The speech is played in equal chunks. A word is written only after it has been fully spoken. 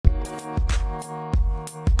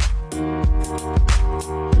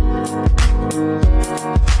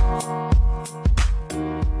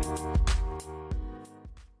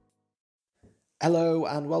Hello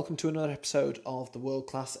and welcome to another episode of the World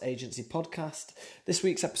Class Agency Podcast. This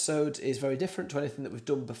week's episode is very different to anything that we've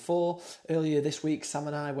done before. Earlier this week, Sam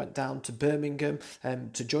and I went down to Birmingham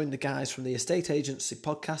to join the guys from the Estate Agency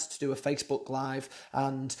Podcast to do a Facebook Live,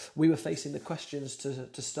 and we were facing the questions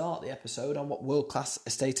to start the episode on what World Class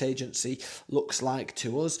Estate Agency looks like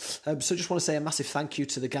to us. So just want to say a massive thank you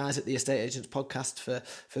to the guys at the Estate Agents Podcast for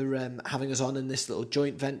having us on in this little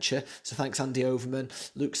joint venture. So thanks Andy Overman,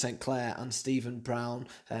 Luke St. Clair and Stephen Brown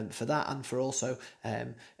for that, and for also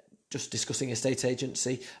just discussing estate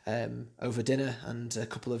agency over dinner and a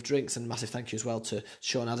couple of drinks. And massive thank you as well to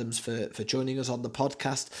Shaun Adams for joining us on the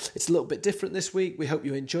podcast. It's a little bit different this week. We hope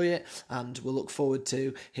you enjoy it, and we'll look forward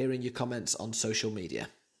to hearing your comments on social media.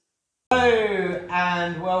 Hello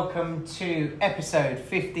and welcome to episode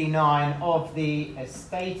 59 of the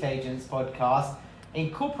Estate Agents Podcast,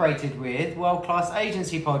 incorporated with World Class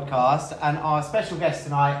Agency Podcast, and our special guests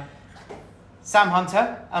tonight, Sam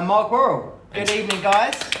Hunter and Mark Worrell. Good evening,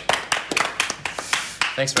 guys.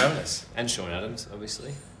 Thanks for having us. And Shaun Adams,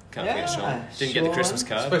 obviously. Can't forget Shaun. Didn't get the Christmas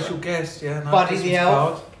card. Special guest, yeah. No, Buddy the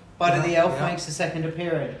Elf. Card. The Elf makes a second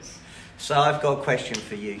appearance. So I've got a question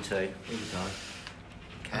for you two. Here you go.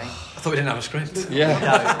 Okay. I thought we didn't have a script. Yeah.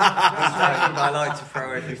 I like to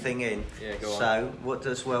throw everything in. Yeah, go on. So, what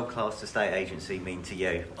does world-class estate agency mean to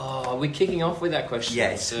you? Oh, are we kicking off with that question?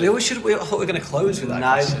 Yes. I thought we were going to close with that.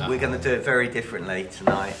 No, we're going to do it very differently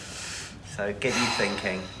tonight. So, get you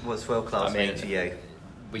thinking. What's world-class mean to you?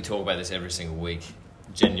 We talk about this every single week.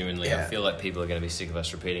 Genuinely, Yeah. I feel like people are going to be sick of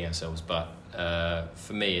us repeating ourselves. But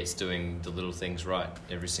for me, it's doing the little things right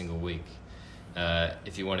every single week.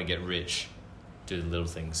 If you want to get rich, do the little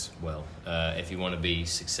things well. If you want to be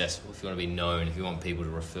successful, if you want to be known, if you want people to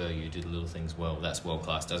refer you, do the little things well. That's world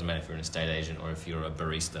class. Doesn't matter if you're an estate agent or if you're a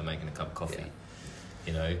barista making a cup of coffee. Yeah.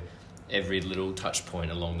 You know, every little touch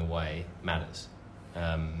point along the way matters.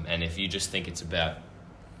 And if you just think it's about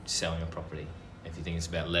selling a property, if you think it's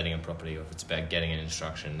about letting a property, or if it's about getting an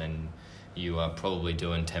instruction, then you are probably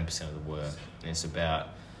doing 10% of the work. And it's about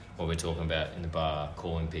what we're talking about in the bar,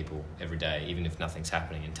 calling people every day, even if nothing's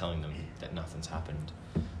happening, and telling them that nothing's happened,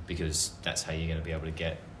 because that's how you're going to be able to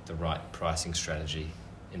get the right pricing strategy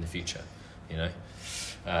in the future. You know,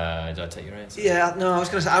 did I take your answer? Yeah, no, I was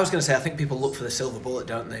going to say I think people look for the silver bullet,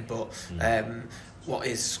 don't they? But what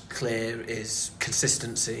is clear is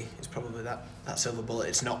consistency is probably that silver bullet.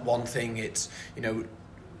 It's not one thing. It's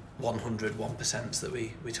 100% that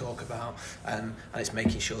we talk about, and it's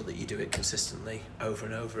making sure that you do it consistently over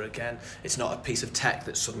and over again. It's not a piece of tech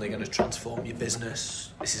that's suddenly going to transform your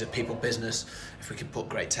business. This is a people business. If we can put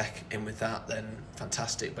great tech in with that, then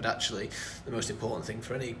fantastic. But actually, the most important thing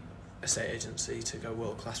for any estate agency to go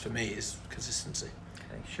world class for me is consistency.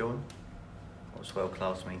 Okay, Shaun, what's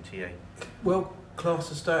world-class mean to you?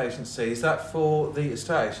 World-class estate agency, is that for the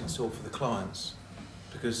estate agents or for the clients?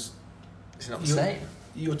 Because It's not the same.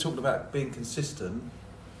 You're talking about being consistent,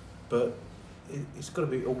 but it's got to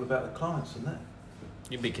be all about the clients, isn't it?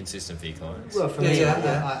 You be consistent for your clients. Well, for me,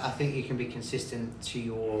 yeah. I think you can be consistent to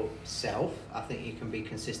yourself. I think you can be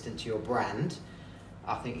consistent to your brand.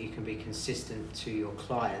 I think you can be consistent to your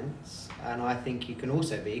clients, and I think you can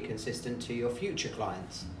also be consistent to your future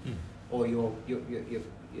clients, or your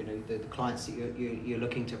the clients that you're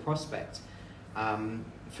looking to prospect.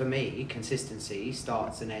 For me, consistency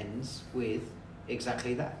starts and ends with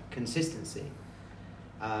exactly that, consistency.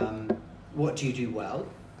 What do you do well?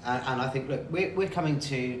 And I think, look, we're coming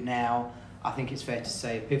to now, I think it's fair to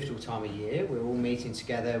say, a pivotal time of year. We're all meeting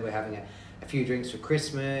together, we're having a few drinks for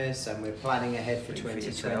Christmas, and we're planning ahead for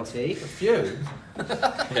 2020. A few?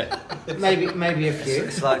 Yeah. Maybe a few.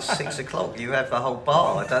 It's like 6 o'clock. You have the whole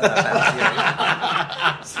bar. I don't know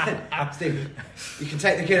about you. Steve, you can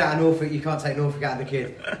take the kid out of Norfolk, you can't take Norfolk out of the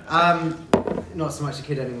kid. Not so much the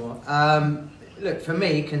kid anymore. Look, for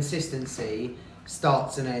me, consistency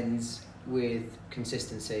starts and ends with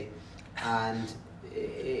consistency, and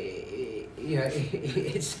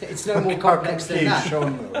it's no more complex than that.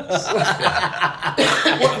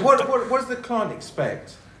 What does the client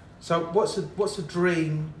expect? So what's a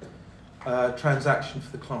dream transaction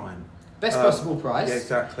for the client? Best possible price. Yeah,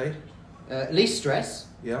 exactly. Least stress.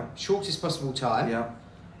 Yeah. Shortest possible time.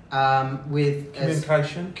 Yeah. With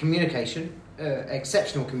Communication.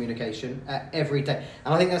 Exceptional communication every day,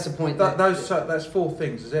 and I think that's a point. That's 4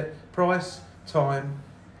 things, is it? Price, time,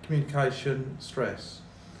 communication, stress.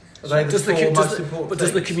 Are they the four most important But things?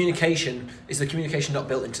 is the communication not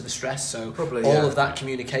built into the stress? So probably, all of that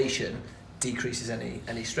communication decreases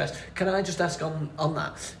any stress. Can I just ask on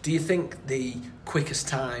that? Do you think the quickest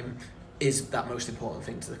time is that most important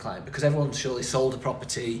thing to the client? Because everyone's surely sold a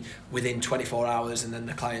property within 24 hours, and then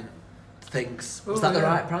the client thinks, was that the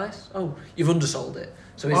right price? Oh, you've undersold it.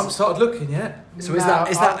 So I haven't started looking yet. So is that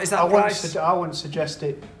price? I wouldn't suggest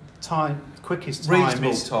it. Quickest time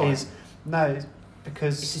Reasonable time. is no,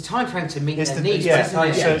 because It's a time frame to meet it's their the, needs, yeah, isn't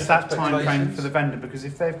it? so it's that time frame Expectations. for the vendor, because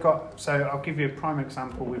if they've got, so I'll give you a prime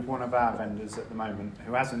example with one of our vendors at the moment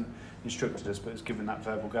who hasn't instructed us but has given that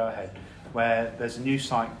verbal go ahead, where there's a new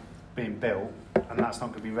site being built and that's not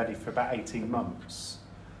going to be ready for about 18 months.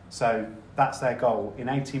 So that's their goal. In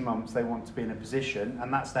 18 months they want to be in a position,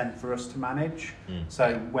 and that's then for us to manage.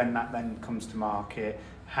 So when that then comes to market,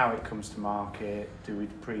 how it comes to market, do we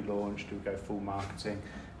pre-launch, do we go full marketing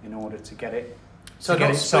in order to get it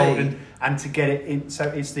sold and to get it in, so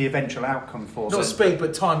it's the eventual outcome for them. Not speed,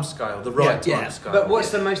 but time scale, the right time scale. But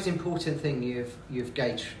what's the most important thing you've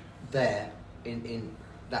gauged there in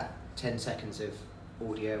that 10 seconds of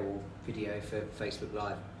audio or video for Facebook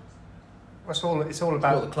Live? It's all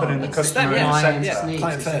about putting the It's customer in the client's centre. needs,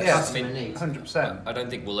 Client it's the first. customer I mean, needs. 100%. I don't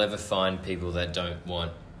think we'll ever find people that don't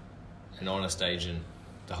want an honest agent,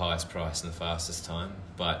 the highest price and the fastest time.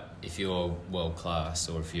 But if you're world class,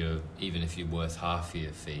 or if you're worth half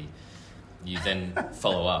your fee, you then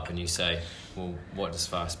follow up and you say, well, what does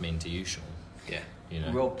fast mean to you, Shaun? Yeah. You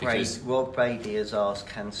know, Rob Brady has asked,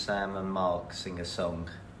 can Sam and Mark sing a song?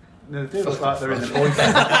 No, they do look like they're in the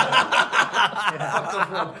boyfriend.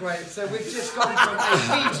 Great. So we've just gone from a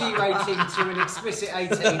PG rating to an explicit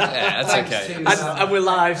 18. Yeah, that's okay. And we're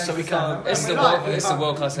live, so we can't. It's the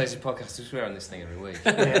World Class Agent podcast. We swear on this thing every week.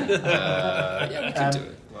 We can do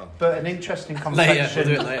it. Well, But an interesting conversation.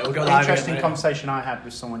 We'll do it later. We'll go An live interesting again, conversation I had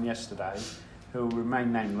with someone yesterday, who will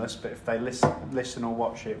remain nameless, but if they listen or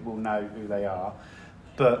watch it, will know who they are.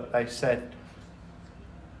 But they said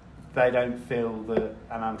they don't feel that,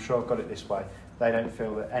 and I'm sure I've got it this way, they don't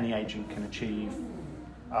feel that any agent can achieve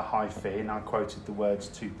a high fee, and I quoted the words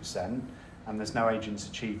 2%, and there's no agents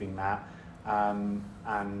achieving that,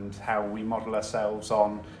 and how we model ourselves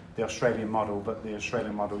on the Australian model, but the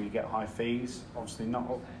Australian model you get high fees, obviously not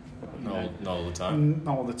all the time.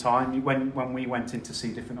 Not all the time. When we went in to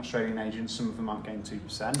see different Australian agents, some of them aren't getting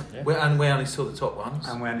 2%. Yeah. And we only saw the top ones.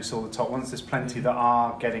 And we only saw the top ones. There's plenty that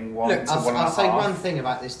are getting 1 Look, to 1.5. I'll say one thing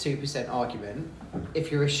about this 2% argument.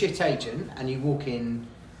 If you're a shit agent and you walk in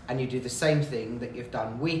and you do the same thing that you've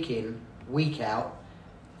done week in, week out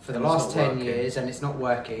for the last 10 years and it's not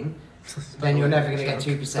working, then you're never going to get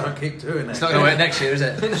 2%. Don't keep doing it. It's not going to work next year, is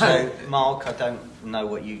it? So, Mark, I don't know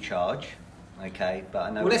what you charge, okay, but I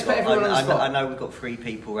know. Well, let's put everyone on the spot. I know we've got 3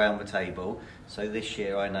 people around the table, so this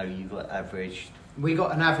year I know you've got averaged. We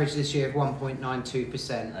got an average this year of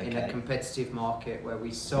 1.92% in a Okay. competitive market where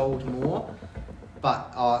we sold more,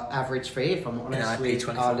 but our average fee, if I'm honest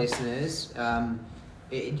with our listeners,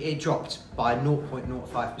 it dropped by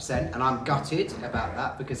 0.05%, and I'm gutted about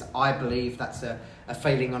that because I believe that's a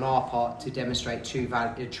failing on our part to demonstrate true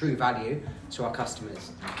value to our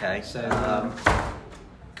customers. Okay, So,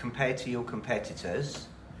 compared to your competitors,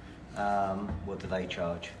 what do they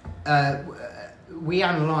charge? We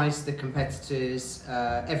analyse the competitors,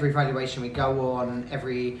 every valuation we go on,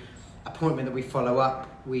 every appointment that we follow up,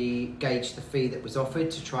 we gauge the fee that was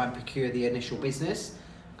offered to try and procure the initial business.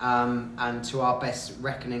 And to our best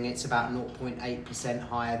reckoning, it's about 0.8%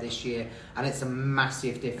 higher this year, and it's a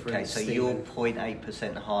massive difference. Okay, so Stephen. you're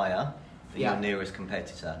 0.8% higher than Yeah. your nearest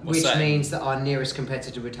competitor. Which means that our nearest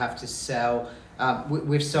competitor would have to sell.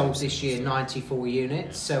 We've sold this year 94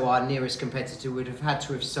 units, so our nearest competitor would have had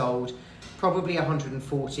to have sold probably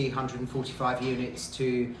 140, 145 units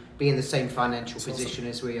to be in the same financial position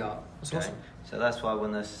as we are. That's Okay. awesome. So that's why I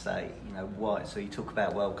want to say, why. So you talk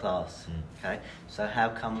about world class, okay? So how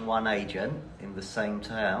come one agent in the same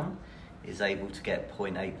town is able to get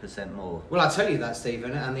 0.8% more? Well, I'll tell you that,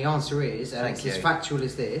 Stephen, and the answer is, and Thank it's as you. factual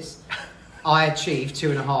as this, I achieved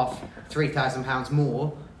 £2,500, £3,000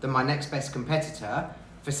 more than my next best competitor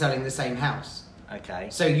for selling the same house. Okay.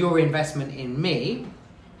 So your investment in me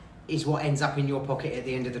is what ends up in your pocket at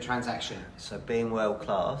the end of the transaction. So being world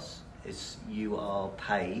class is you are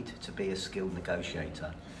paid to be a skilled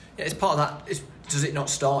negotiator. Yeah, it's part of that. Does it not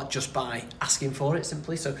start just by asking for it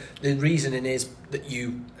simply? So the reasoning is that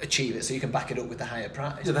you achieve it, so you can back it up with the higher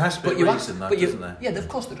price. Yeah, there has to be a reason, though, doesn't there? Yeah, of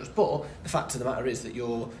course there does. But the fact of the matter is that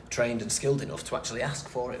you're trained and skilled enough to actually ask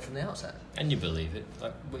for it from the outset. And you believe it.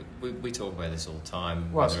 Like we talk about this all the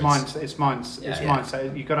time. Well, it's mindset. Yeah.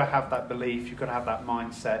 Mindset. You've got to have that belief. You've got to have that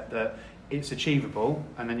mindset that it's achievable,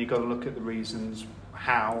 and then you've got to look at the reasons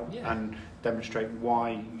how and demonstrate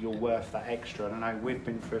why you're worth that extra. And I know we've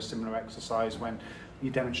been through a similar exercise when you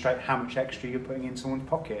demonstrate how much extra you're putting in someone's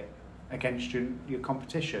pocket against your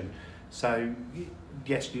competition. So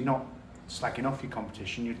yes, you're not slagging off your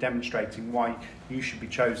competition. You're demonstrating why you should be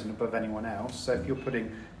chosen above anyone else. So if you're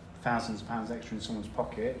putting thousands of pounds extra in someone's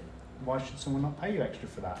pocket, why should someone not pay you extra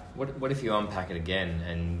for that? What if you unpack it again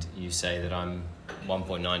and you say that I'm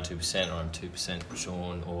 1.92% or I'm 2%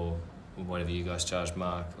 Shaun or whatever you guys charge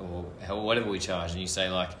Mark or whatever we charge, and you say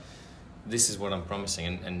like, this is what I'm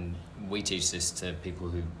promising, and we teach this to people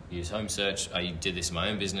who use home search. I did this in my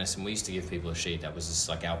own business, and we used to give people a sheet that was just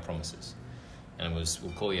like our promises, and it was,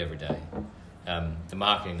 we'll call you every day. The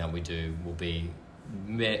marketing that we do will be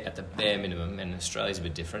at the bare minimum, and Australia's a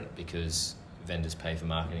bit different because vendors pay for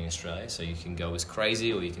marketing in Australia, so you can go as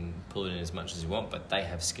crazy or you can pull it in as much as you want, but they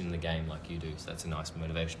have skin in the game like you do, so that's a nice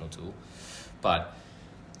motivational tool. But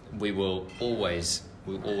we will always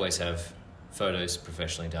have photos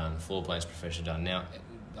professionally done, floor plans professionally done. Now,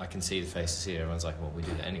 I can see the faces here, everyone's like, well, we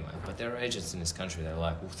do that anyway. But there are agents in this country that are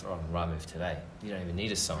like, we'll throw it on Rightmove today. You don't even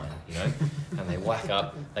need a sign, you know? And they whack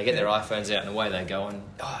up, they get their iPhones out and away they go, and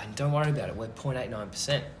don't worry about it, we're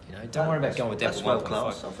 0.89%, you know? Don't worry about going with that. That's world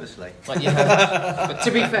class, obviously. Like, but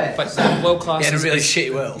to be fair, but world class in a really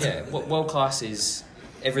shitty world. Yeah, world class is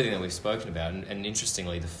everything that we've spoken about. And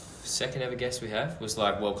interestingly, the second ever guest we have was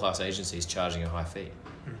like world class agencies charging a high fee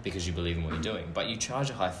because you believe in what you're doing. But you charge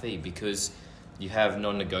a high fee because you have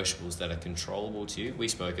non-negotiables that are controllable to you. We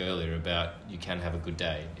spoke earlier about you can have a good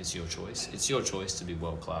day. It's your choice. It's your choice to be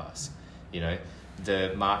world class. You know,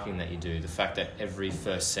 the marketing that you do, the fact that every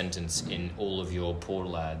first sentence in all of your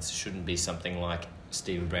portal ads shouldn't be something like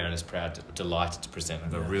Stephen Brown is proud, delighted to present.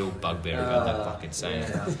 I've got a real bugbear about that fucking saying.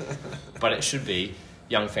 Yeah. But it should be,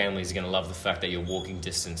 young families are going to love the fact that you're walking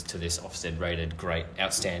distance to this Ofsted rated great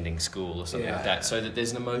outstanding school or something like that, so that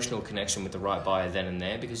there's an emotional connection with the right buyer then and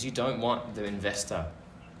there, because you don't want the investor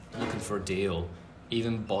looking for a deal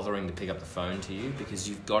even bothering to pick up the phone to you, because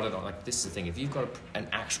you've got it on. Like, this is the thing, if you've got an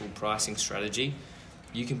actual pricing strategy,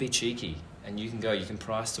 you can be cheeky and you can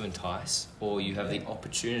price to entice, or you have the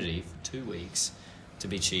opportunity for 2 weeks to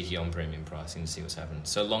be cheeky on premium pricing and see what's happening.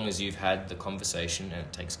 So long as you've had the conversation, and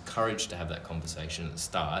it takes courage to have that conversation at the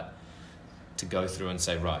start, to go through and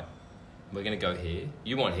say, right, we're going to go here.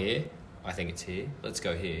 You want here. I think it's here. Let's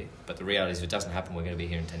go here. But the reality is, if it doesn't happen, we're going to be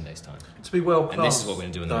here in 10 days' time. To be world-class, and this is what we're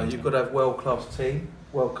going to do in the meantime. You've got to have world-class team,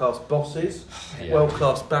 world-class bosses,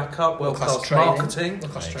 world-class backup, world-class marketing,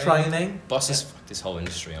 training. Bosses fuck this whole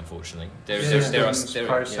industry, unfortunately. There are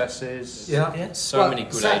processes. So many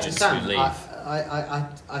good agents who leave.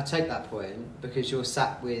 I take that point because you're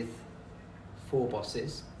sat with 4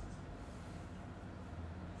 bosses.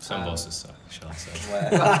 Some bosses suck, shall I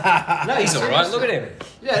say. No, he's all right. Look at him.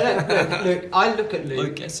 Yeah, no, look. I look at Luke.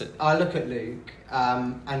 Luke gets it. I look at Luke,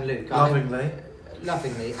 and Luke.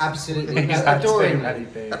 Lovingly, absolutely,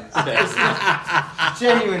 adoringly.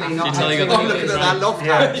 Genuinely not. I'm looking at that loft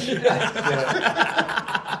house.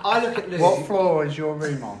 I look at Luke. What floor is your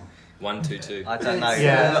room on? 122. I don't know.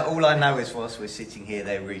 Yeah. All I know is whilst we're sitting here,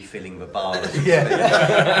 they're refilling the bar. I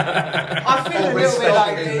feel a little bit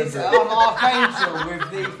like this. I'm Archangel with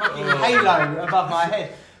the fucking halo above my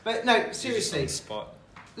head. But no, seriously,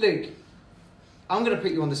 Luke, I'm going to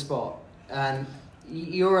put you on the spot, and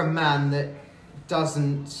you're a man that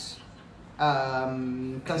doesn't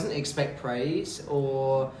expect praise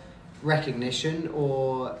or recognition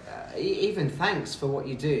or even thanks for what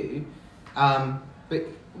you do, but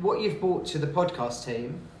what you've brought to the podcast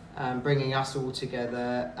team, bringing us all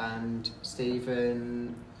together, and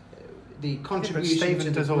Stephen, the contribution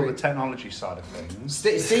Stephen does all the technology side of things.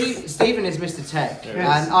 Stephen is Mr. Tech,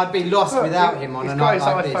 and I'd be lost without him on a night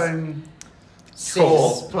like iPhone this.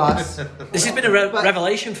 6+. This has been a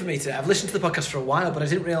revelation for me today. I've listened to the podcast for a while, but I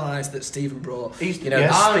didn't realise that Stephen brought, the speaker,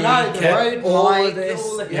 all of this.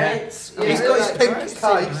 All the kids. He's got his pink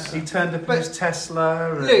case. He turned up in his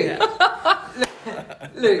Tesla.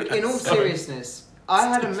 Luke, in all seriousness, I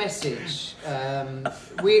had a message.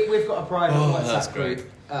 We've got a private WhatsApp group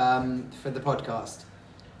for the podcast,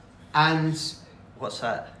 and what's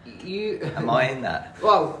that? You am I in that?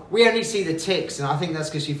 Well, we only see the ticks, and I think that's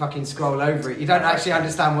because you fucking scroll over it. You don't actually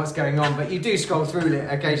understand what's going on, but you do scroll through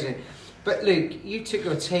it occasionally. But Luke, you took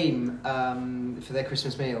your team for their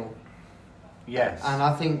Christmas meal. Yes. And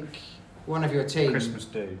I think one of your team, Christmas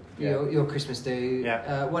do. Your Christmas do.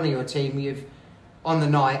 Yeah. One of your team, you've on the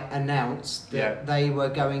night announced that they were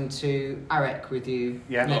going to Arak with you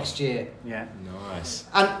next year. Yeah. Nice.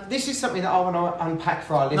 And this is something that I want to unpack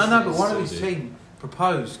for our listeners. No, but one of his team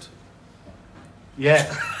proposed.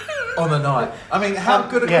 Yeah. On the night. I mean, how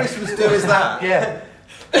good a Christmas do is that? Yeah.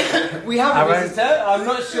 We have a visitor. I'm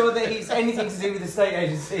not sure that he's anything to do with the state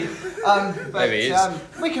agency. But maybe he is.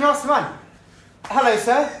 We can ask the man. Hello,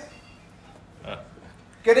 sir.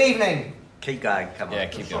 Good evening. Keep going, come on. Yeah,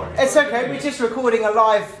 keep going. It's okay, we're just recording a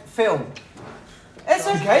live film. It's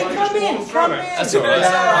okay, come in. That's all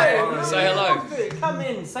right. Say hello. Come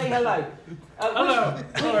in, say hello. Hello.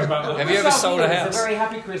 Sorry about that. Have you ever sold a house? A very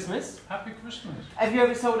happy Christmas. Happy Christmas. Have you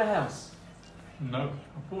ever sold a house? No,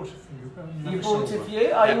 I bought a few. But You bought a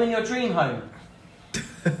few? Are you in your dream home?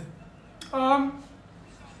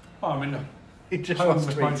 I'm in a He just home wants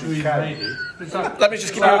with to my eat his dream cake. lady. Is that, Let me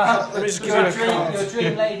just give you a card. Your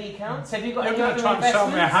dream lady counts? Have you got you're any going other to try and sell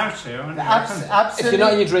me a investments? house here, aren't you? Absolutely. If you're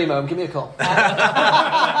not in your dream home, give me a call.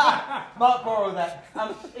 Mark, borrow that.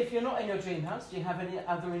 If you're not in your dream house, do you have any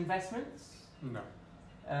other investments? No.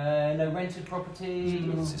 No rented property?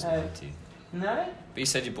 It's just empty. No? But you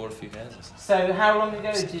said you bought a few houses. So how long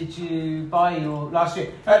ago did you buy your last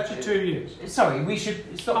year? 32 years. Sorry, we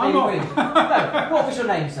should stop I'm being not. rude. No, what was your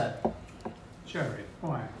name, sir? Jerry,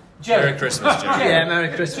 why? Jerry. Merry Christmas, Jerry. Yeah, Merry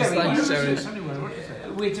Christmas. Jerry, Thanks, you- Jerry. Anyway, what is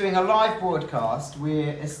it? We're doing a live broadcast.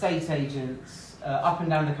 We're estate agents up and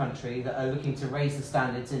down the country that are looking to raise the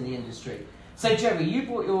standards in the industry. So, Jerry, you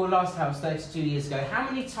bought your last house 32 years ago. How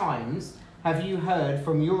many times have you heard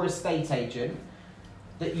from your estate agent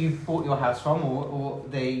that you bought your house from, or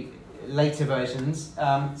the later versions,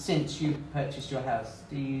 since you purchased your house?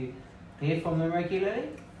 Do you hear from them regularly?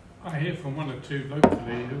 I hear from one or two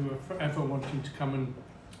locally who are forever wanting to come and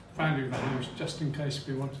value the house just in case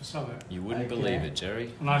we want to sell it. You wouldn't Okay. believe it,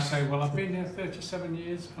 Jerry. And I say, well, I've been here 37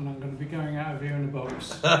 years and I'm going to be going out of here in a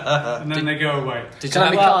box. And then they go away. Did Can I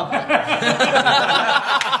have a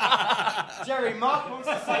card? Jerry, Mark wants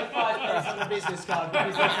to say 5 minutes on the business card.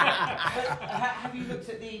 Because have you looked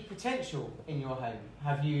at the potential in your home?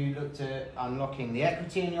 Have you looked at unlocking the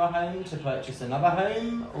equity in your home to purchase another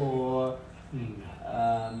home, or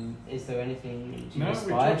is there anything you No, we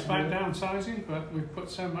aspire talked to about do? downsizing, but we've put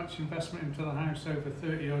so much investment into the house over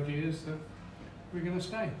 30 odd years that we're going to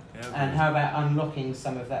stay. And how about unlocking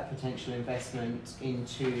some of that potential investment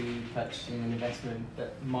into purchasing an investment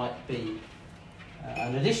that might be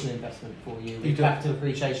an additional investment for you with capital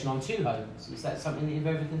appreciation on 2 homes? Is that something that you've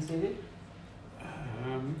ever considered?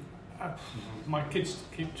 My kids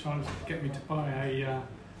keep trying to get me to buy a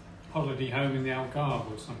holiday home in the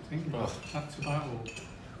Algarve or something, but that's about all.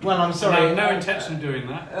 Well, I'm sorry. No intention of doing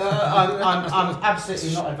that. I'm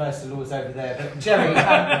absolutely not adverse to laws over there, but Jerry,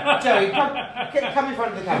 come in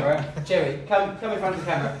front of the camera. Jerry, come in front of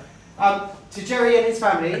the camera. To Jerry and his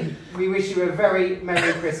family, we wish you a very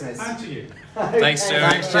Merry Christmas. And to you. Thanks, Jerry.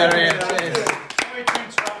 Thanks, Jerry. Sorry to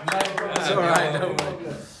interrupt. That's all right, no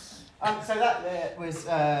So that was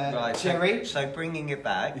Right, Jerry. so bringing it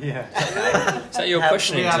back. Yeah. Okay. Is that your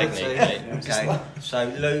questioning reality. technique, mate? Okay,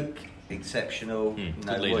 so Luke, exceptional. You good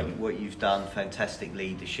know leader. what you've done, fantastic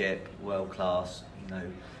leadership, world class. You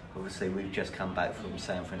know, obviously we've just come back from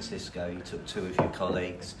San Francisco. You took 2 of your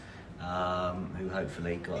colleagues, who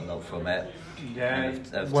hopefully got a lot from it. Yeah, And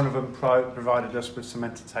have- one of them provided us with some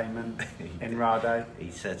entertainment in Rade.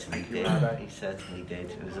 He certainly did. Rade. He certainly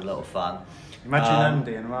did. It was a lot of fun. Imagine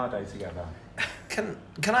Andy and Rade together. Can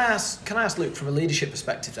I ask Luke, from a leadership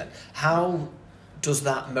perspective then, how does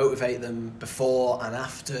that motivate them before and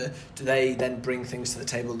after? Do they then bring things to the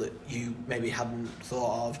table that you maybe hadn't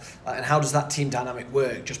thought of? And how does that team dynamic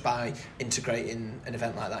work just by integrating an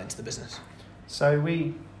event like that into the business? So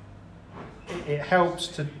it helps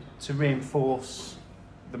to reinforce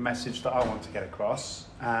the message that I want to get across,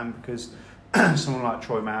 because someone like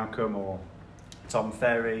Troy Malcolm or Tom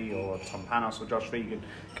Ferry or Tom Panos or Josh Regan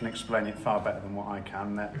can explain it far better than what I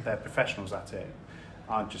can. They're professionals at it.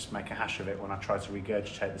 I just make a hash of it when I try to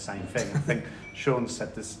regurgitate the same thing. I think Shaun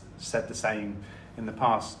said the same in the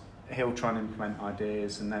past. He'll try and implement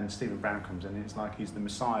ideas, and then Stephen Brown comes in. It's like he's the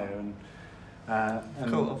Messiah, and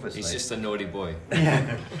Cool, obviously. He's just a naughty boy.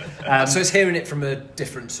 So it's hearing it from a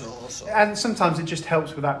different source. And sometimes it just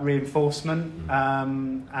helps with that reinforcement.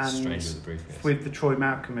 And Stranger with a briefcase. with the Troy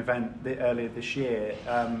Malcolm event earlier this year,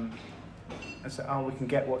 I said, we can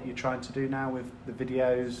get what you're trying to do now with the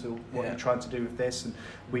videos, or what you're trying to do with this. And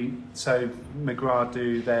so McGrath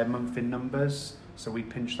do their month-in numbers, so we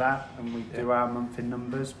pinch that and we do our month-in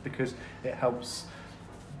numbers, because it helps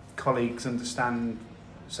colleagues understand.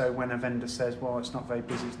 So when a vendor says, well, it's not very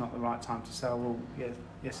busy, it's not the right time to sell, well,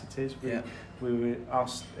 yes it is. We were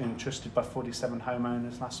entrusted by 47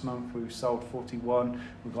 homeowners last month. We sold 41.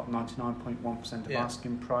 We've got 99.1% of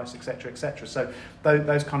asking price, etc., etc. So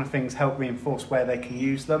those kind of things help reinforce where they can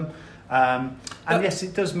use them. And yes,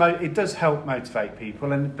 it does help motivate people.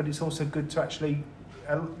 But it's also good to actually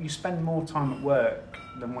you spend more time at work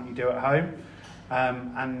than what you do at home,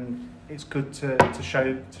 and it's good to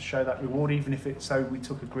show that reward, even if it's so we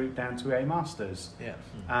took a group down to A Masters.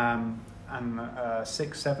 and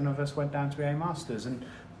 6-7 of us went down to EA Masters, and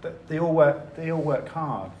they all work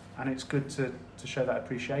hard, and it's good to show that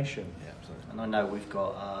appreciation. Yeah, absolutely. And I know we've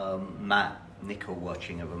got Matt Nicol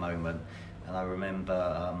watching at the moment, and I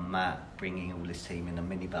remember Matt bringing all his team in a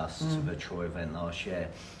minibus to the Troy event last year,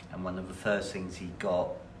 and one of the first things he got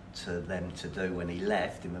to them to do when he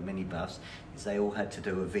left in the minibus is they all had to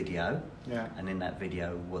do a video, and in that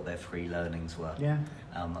video what their 3 learnings were,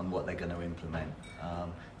 and what they're going to implement.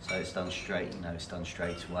 So it's done straight, it's done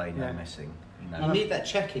straight away, no messing. You need that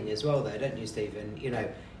checking as well, though, don't you, Stephen?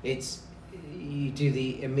 You do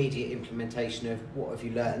the immediate implementation of what have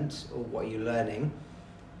you learnt or what are you learning,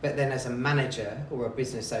 but then as a manager or a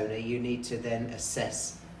business owner, you need to then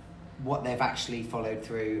assess what they've actually followed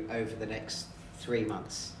through over the next 3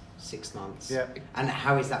 months, 6 months, and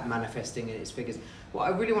how is that manifesting in its figures. What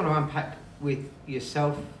I really want to unpack with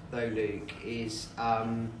yourself, though, Luke, is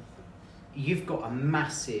you've got a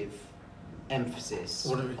massive emphasis.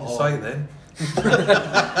 What did you say then?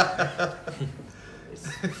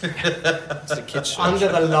 It's a kids' show. Under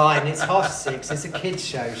the line, it's 6:30. It's a kids'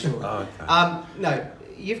 show, sure. Oh, okay. No,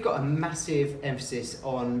 you've got a massive emphasis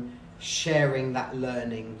on sharing that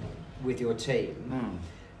learning with your team.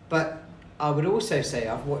 But I would also say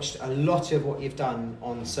I've watched a lot of what you've done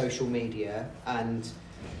on social media, and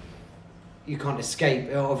you can't escape.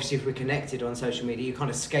 Obviously, if we're connected on social media, you can't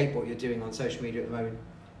escape what you're doing on social media at the moment.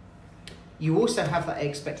 You also have that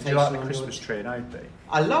expectation. Did you like the Christmas tree in Oadby?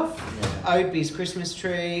 I love Oadby's Christmas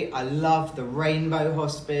tree. I love the Rainbow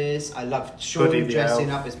Hospice. I love Shaun dressing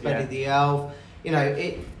up as Buddy the Elf.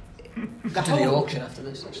 The whole auction after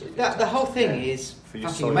this, actually. The whole thing is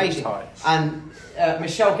fucking amazing. Tights. And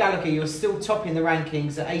Michelle Gallagher, you're still topping the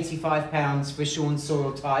rankings at £85 for Shaun's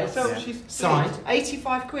soil ties. So she's signed.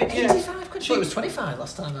 85 quid. Yeah. 85 quid. It was 25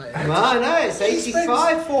 last time. Well, no, it's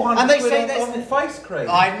 85. 400 and they quid say on there's face cream.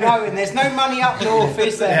 I know, and there's no money up north,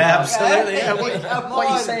 is there? Yeah, absolutely. Come What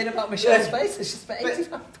are you on. saying about Michelle's face? It's just about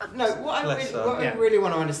 85 pounds. No, what I really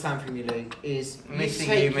want to understand from you, Luke, is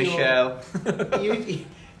Missing you, Michelle.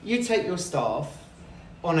 You take your staff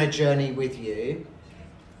on a journey with you,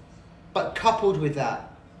 but coupled with that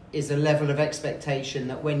is a level of expectation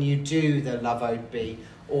that when you do the Love Oadby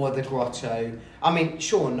or the Grotto, I mean,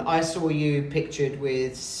 Shaun, I saw you pictured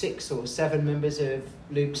with 6 or 7 members of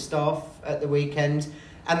Luke's staff at the weekend,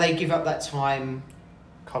 and they give up that time.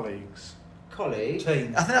 Colleagues. Colleague.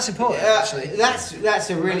 Team. I think that's important, actually. That's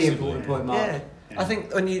a really important point, Mark. Yeah. I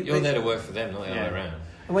think when You're there to work for them, not the other way around.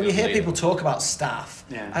 And when you hear people talk about staff,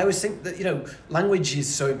 Yeah. I always think that, language is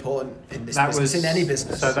so important in this business, in any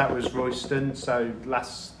business. So that was Royston. So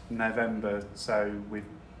last November,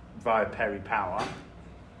 via Perry Power,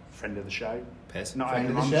 friend of the show. Pez. Not Friend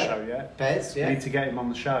even of on the the show. show yet. Bez, yeah. We need to get him on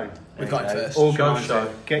the show. We've got him first. Organise Go show.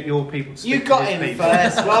 it. Get your people to speak You to got his him people.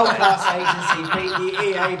 first. World-class agency, Pete, the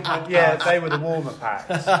EA podcast. Yeah, they were the warmer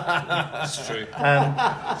packs. That's true.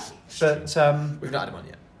 But We've not had him on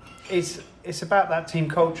yet. it's about that team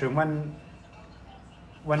culture. And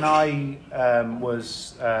when I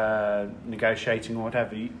was negotiating or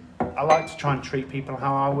whatever, I like to try and treat people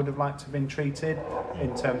how I would have liked to have been treated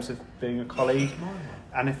in terms of being a colleague.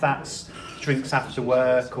 And if that's drinks after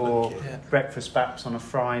work or breakfast baps on a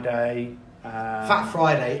Friday. Fat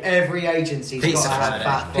Friday. Every agency's Pizza got to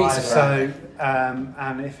have Friday. Fat Friday. So,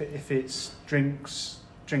 and if it's drinks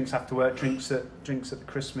after work, drinks that the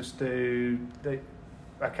Christmas do.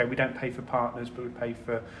 Okay, we don't pay for partners, but we pay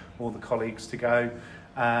for all the colleagues to go.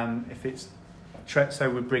 If it's so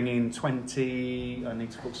we're bringing 20. I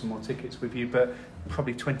need to book some more tickets with you, but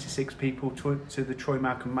probably 26 people to the Troy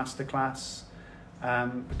Malcolm Masterclass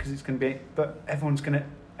because it's going to be. But everyone's going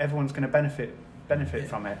to benefit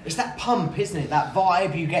from it. It's that pump, isn't it? That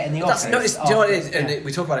vibe you get in the office. Do you know what it is? And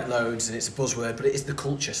we talk about it loads, and it's a buzzword, but it is the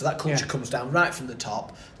culture. So that culture comes down right from the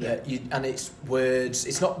top, and it's words.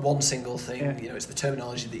 It's not one single thing. Yeah. It's the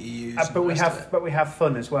terminology that you use. But we have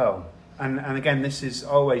fun as well. And again, this is I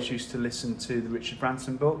always used to listen to the Richard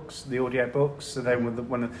Branson books, the audio books. So they were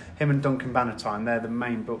him and Duncan Bannatyne. They're the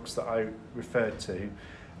main books that I referred to,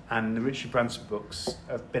 and the Richard Branson books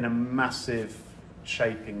have been a massive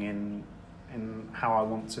shaping in how I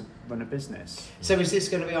want to run a business. So is this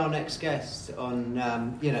going to be our next guest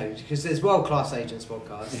on, because there's World Class Agents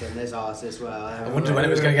podcast and there's ours as well. I wonder when it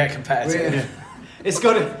was going to get competitive. We've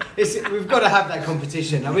got to have that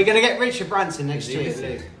competition. Are we going to get Richard Branson next year,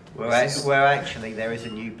 Luke? We're actually, there is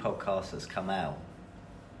a new podcast that's come out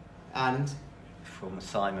And? from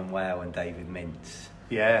Simon Whale and David Mintz.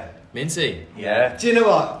 Yeah. Minty. Yeah. Do you know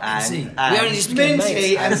what? And we only just became Minty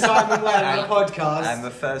mates. and Simon Well on the podcast. And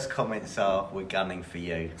the first comments are, "We're gunning for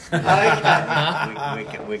you."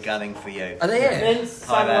 Okay. we're gunning for you. Are they here? Vince,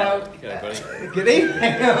 Simon Well. G'day, buddy. Good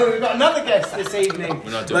evening. We've got another guest this evening.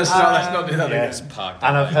 We're not doing Let's not do that Yeah. again. Let's park that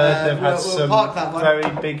And I've way. heard they've had we'll park that some one. very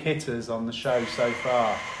big hitters on the show so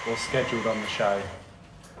far, or scheduled on the show.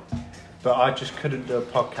 But I just couldn't do a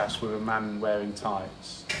podcast with a man wearing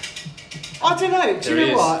tights. I don't know. Do There you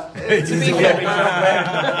he know is. what? To be fair,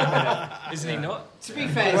 Isn't he not? to be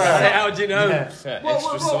fair, How do you know? Yeah. Yeah,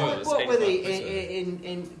 extra soil. It's what were they 85%.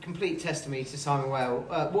 in complete testimony to Simon Well?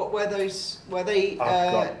 What were those? Were they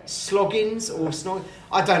God. sloggins or snog?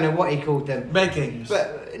 I don't know what he called them. Meggings.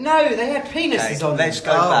 But no, they had penises Okay, on let's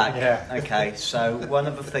them. go back. Yeah. Okay, so one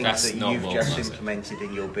of the things That's that not you've well just done. implemented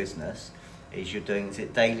in your business is you're doing, is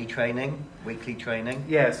it daily training, weekly training?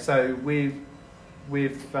 Yeah, so we've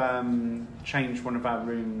changed one of our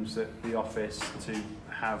rooms at the office to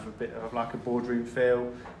have a bit of like a boardroom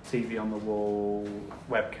feel, TV on the wall,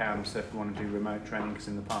 webcam, so if we want to do remote training, because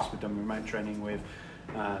in the past we've done remote training with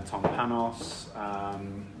Tom Panos.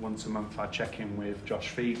 Once a month I check in with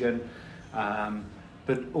Josh Fegan.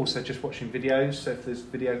 But also just watching videos, so if there's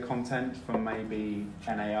video content from maybe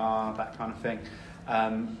NAR, that kind of thing.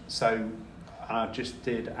 So I just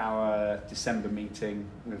did our December meeting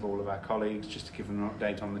with all of our colleagues just to give them an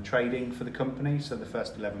update on the trading for the company, so the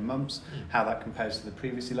first 11 months, how that compares to the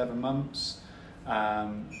previous 11 months,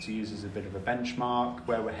 to use as a bit of a benchmark,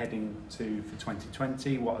 where we're heading to for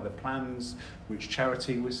 2020, what are the plans, which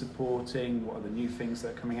charity we're supporting, what are the new things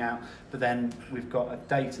that are coming out. But then we've got a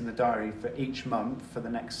date in the diary for each month for the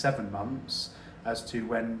next 7 months as to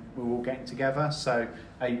when we're all getting together. So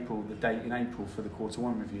April, the date in April for the quarter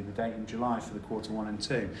one review, the date in July for the quarter 1 and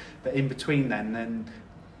 2. But in between then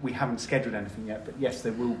we haven't scheduled anything yet, but yes,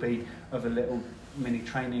 there will be other little mini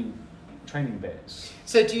training bits.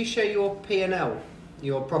 So do you share your P&L,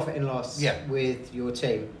 your profit and loss, with your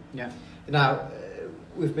team? Yeah. Now,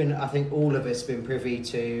 we've been, I think all of us been privy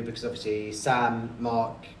to, because obviously Sam,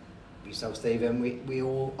 Mark, yourself, Stephen, we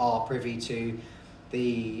all are privy to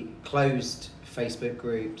the closed Facebook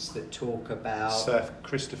groups that talk about... Sir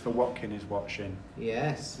Christopher Watkin is watching.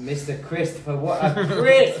 Yes, Mr. Christopher.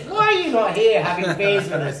 Chris, why are you not here having beers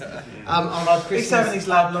with us on our Christmas, He's having his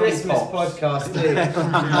loud Christmas lollipops.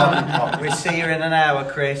 podcast too? We'll see you in an hour,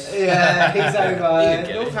 Chris. Yeah, he's You over. get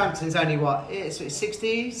it. Northampton's only what? It's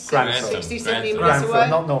 60, Grantham. 60, 70 Grantham. minutes away?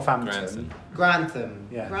 Not Northampton. Grantham. Grantham.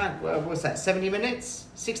 Yeah. Well, what's that, 70 minutes?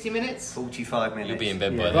 60 minutes? 45 minutes. You'll be in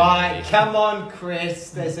bed by Yeah. then. Right, come on, Chris.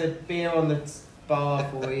 There's a beer on the bar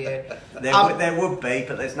for you. There would be,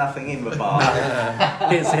 but there's nothing in the bar.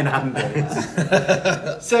 It's in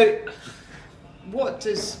Andy. So, what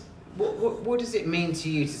does it mean to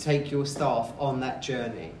you to take your staff on that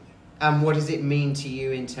journey? And what does it mean to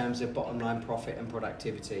you in terms of bottom line profit and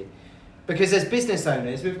productivity? Because as business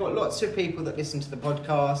owners, we've got lots of people that listen to the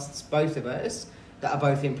podcasts, both of us, that are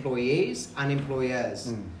both employees and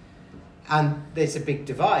employers. And there's a big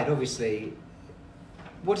divide, obviously.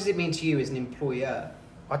 What does it mean to you as an employer?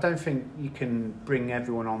 I don't think you can bring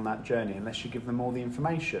everyone on that journey unless you give them all the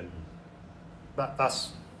information.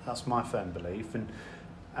 That's my firm belief,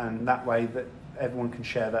 and that way that everyone can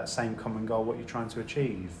share that same common goal, what you're trying to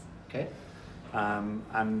achieve. Okay.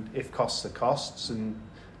 And if costs are costs, and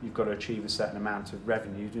you've got to achieve a certain amount of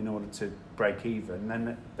revenue in order to break even,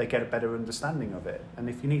 then they get a better understanding of it. And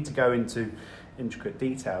if you need to go into intricate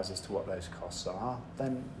details as to what those costs are,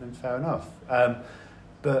 then fair enough.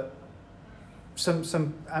 But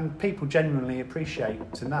some people genuinely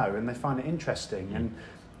appreciate to know, and they find it interesting,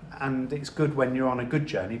 and it's good when you're on a good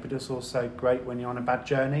journey, but it's also great when you're on a bad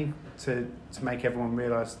journey to make everyone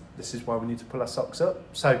realise this is why we need to pull our socks up.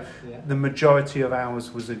 So the majority of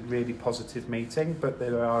ours was a really positive meeting, but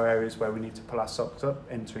there are areas where we need to pull our socks up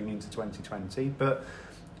entering into 2020. But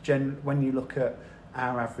when you look at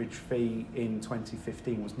our average fee in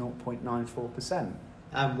 2015 was 0.94%.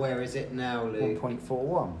 And where is it now, Luke?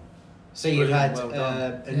 1.41. So you've had Brilliant,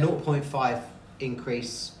 well a 0.5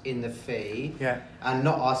 increase in the fee, and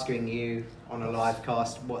not asking you on a live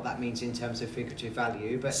cast what that means in terms of figurative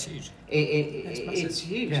value, but It's huge. It's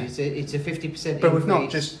huge. Yeah. It's a 50% increase. But we've not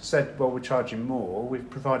just said, well, we're charging more. We've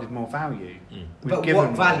provided more value. But what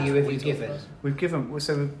value have you given? We've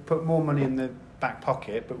put more money in the back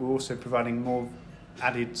pocket, but we're also providing more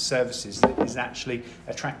added services that is actually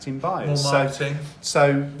attracting buyers. More marketing.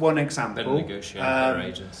 So one example, Better negotiating, better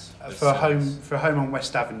agents. for a home on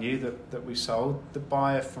West Avenue that we sold, the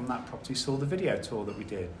buyer from that property saw the video tour that we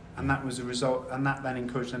did, and that was a result, and that then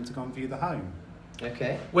encouraged them to go and view the home.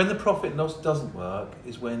 Okay. When the profit and loss doesn't work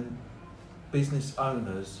is when business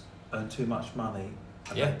owners earn too much money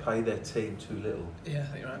and they pay their team too little. Yeah, I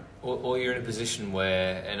think you're right. Or you're in a position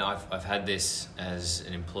where, and I've had this as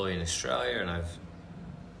an employee in Australia, and I've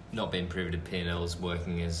not been privy to P&Ls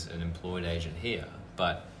working as an employed agent here,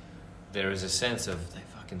 but there is a sense of they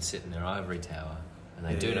fucking sit in their ivory tower and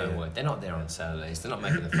they do no work. They're not there on Saturdays. They're not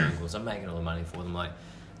making the phone calls. I'm making all the money for them. Like,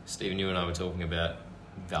 Stephen, you and I were talking about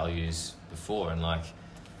values before, and like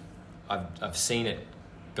I've seen it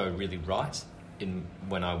go really right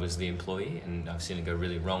when I was the employee, and I've seen it go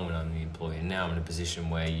really wrong when I'm the employee. And now I'm in a position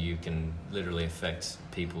where you can literally affect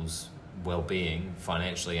people's well-being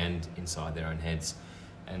financially and inside their own heads.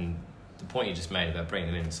 And the point you just made about bringing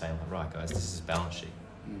them in and saying, like, right, guys, this is a balance sheet.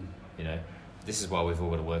 You know, this is why we've all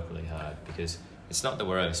got to work really hard, because it's not that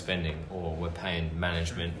we're overspending or we're paying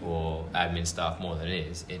management or admin staff more than it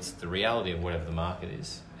is. It's the reality of whatever the market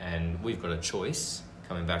is. And we've got a choice,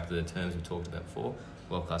 coming back to the terms we talked about before,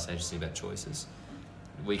 world-class agency about choices.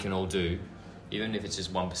 We can all do, even if it's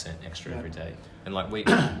just 1% extra every day. And like we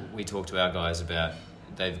talk to our guys about,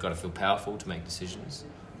 they've got to feel powerful to make decisions.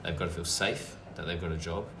 They've got to feel safe that they've got a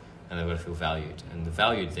job, and they've got to feel valued. And the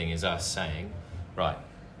valued thing is us saying, right,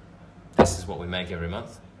 this is what we make every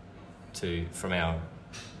month from our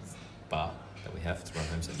bar that we have through our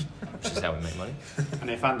home section, which is how we make money. And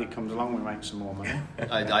if Andy comes along, we make some more money.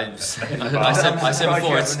 I said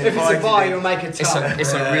before, if it's a bar, you'll make a ton.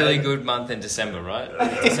 It's a really good month in December, right?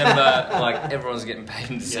 December, like, everyone's getting paid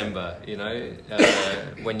in December, you know.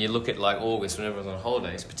 When you look at like August, when everyone's on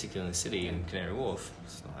holidays, particularly in the city in Canary Wharf,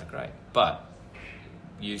 it's not that great. But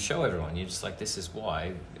you show everyone, you're just like, this is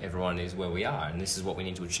why everyone is where we are, and this is what we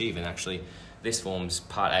need to achieve. And actually, this forms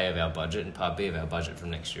part A of our budget, and part B of our budget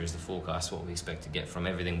from next year is the forecast, what we expect to get from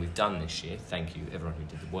everything we've done this year. Thank you, everyone who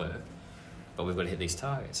did the work. But we've got to hit these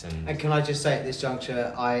targets. And can I just say at this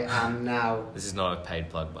juncture, I am now... This is not a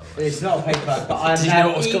paid plug, by the way. It's not a paid plug, but I'm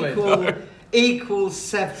now equal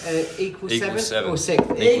seventh or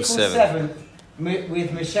sixth? Equal seventh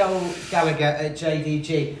with Michelle Gallagher at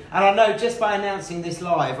JDG. And I know just by announcing this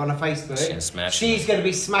live on a Facebook, she's going to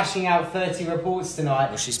be smashing out 30 reports tonight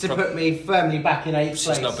put me firmly back in 8th place.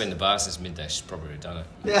 She's not been in the bar since midday. She's probably done it.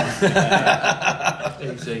 Yeah.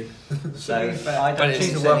 Easy. So I don't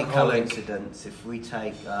think it's any coincidence if we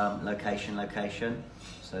take location.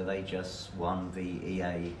 So they just won the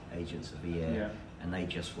EA Agents of the Year, and they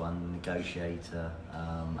just won Negotiator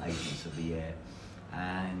Agents of the Year,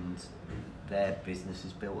 and their business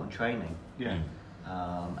is built on training.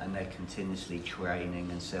 And they're continuously training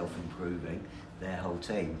and self-improving their whole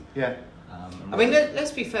team. I mean,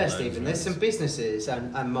 let's be fair, Stephen. There's some businesses,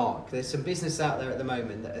 and Mark, there's some businesses out there at the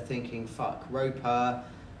moment that are thinking, fuck, ROPA,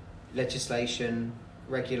 legislation,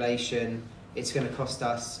 regulation, it's going to cost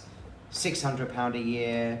us £600 a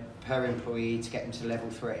year per employee to get them to level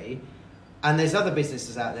 3. And there's other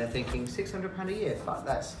businesses out there thinking, £600 a year, fuck,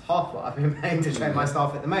 that's half what I've been paying to train my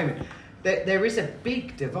staff at the moment. There is a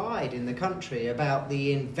big divide in the country about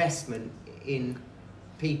the investment in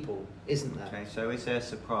people, isn't there? Okay, so is there a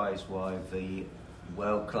surprise why the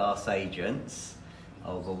world-class agents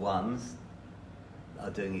are the ones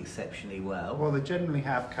are doing exceptionally well? Well, they generally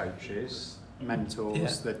have coaches,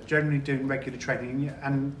 mentors, they're generally doing regular training,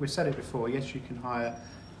 and we've said it before, yes, you can hire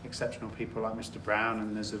exceptional people like Mr. Brown,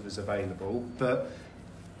 and there's others available, but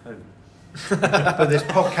there's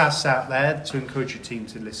podcasts out there to encourage your team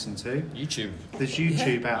to listen to. There's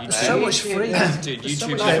YouTube out there. So much free, dude.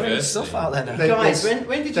 YouTube's stuff out there now. Guys,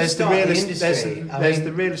 when did you start the industry? There's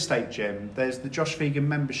the real estate gym. There's the Josh Vegan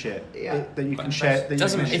membership that you can share.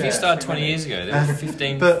 If you started 20 years ago, there were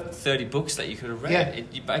 15, 30 books that you could have read.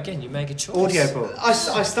 But again, you make a choice. Audiobooks.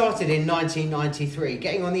 I started in 1993,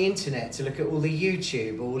 getting on the internet to look at all the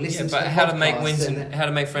YouTube or listen to but the how to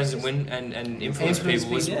make friends and influence people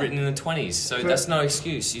was written in the 20s. So that's no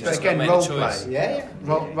excuse. You just got to make a choice.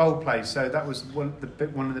 Role play. So that was one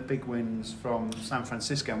of the big wins from San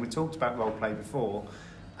Francisco, and we talked about role play before.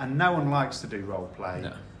 And no one likes to do role play,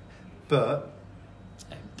 but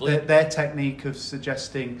their technique of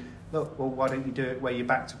suggesting, look, well, why don't you do it where you're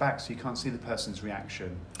back to back so you can't see the person's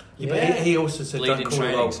reaction? But he also said, don't call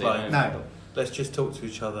it role play. No. Let's just talk to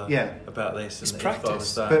each other about this. It's and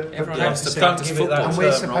practice. But everyone has to practice football. And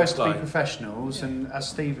we're supposed to be professionals, and as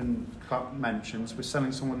Stephen mentions, we're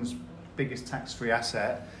selling someone's biggest tax-free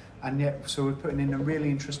asset, and yet, so we're putting in a really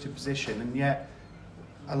interesting position, and yet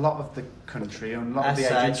a lot of the country and a lot of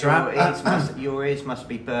the agents your ears must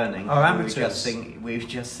be burning. Are amateurs. We were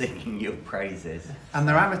just singing your praises. And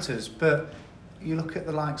they're amateurs, but you look at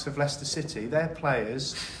the likes of Leicester City, their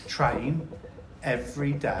players train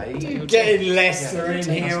every day. You're getting Leicester in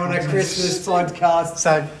here on a Christmas podcast.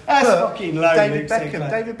 So that's fucking low. David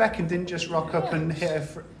Beckham didn't just rock up and hit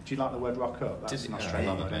a. Do you like the word rock up? That's an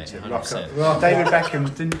Australian word, isn't it? Rock up. David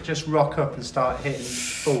Beckham didn't just rock up and start hitting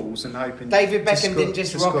balls and hoping. David Beckham didn't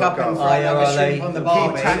just rock up and throw another shrimp on the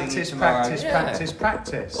bar.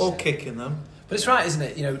 Practice. Or kicking them. But it's right, isn't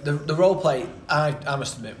it? You know, the role play. I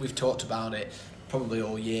must admit, we've talked about it probably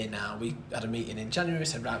all year now. We had a meeting in January,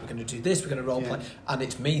 said, right, we're going to do this, we're going to role play, and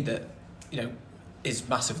it's me that, you know, is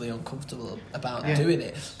massively uncomfortable about doing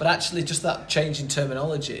it. But actually, just that change in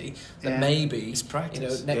terminology, that maybe, you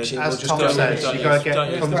know, next year we'll just go. You've got to get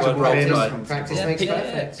comfortable. Practice makes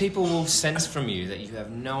perfect. People will sense from you that you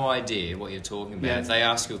have no idea what you're talking about. If they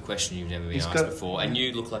ask you a question you've never been asked before, and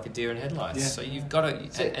you look like a deer in headlights, so you've got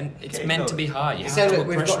to, and it's meant to be hard. You have to put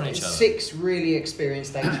pressure on each other. We've got 6 really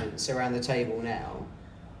experienced agents around the table now.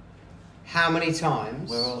 How many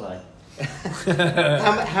times? Where are they?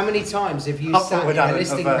 How many times have you sat in a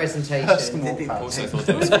listing presentation? Also thought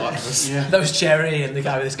there was 5 of us. That was Jerry and the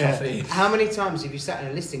guy with his coffee. How many times have you sat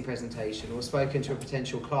in a listing presentation or spoken to a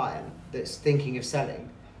potential client that's thinking of selling,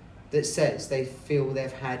 that says they feel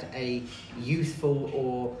they've had a youthful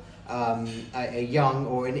or a young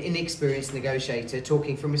or an inexperienced negotiator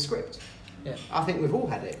talking from a script? Yeah, I think we've all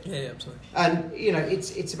had it. Yeah, absolutely. And you know,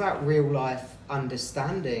 it's about real life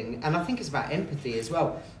understanding, and I think it's about empathy as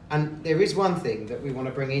well. And there is one thing that we want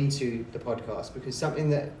to bring into the podcast, because something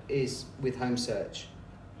that is with Home Search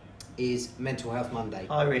is Mental Health Monday.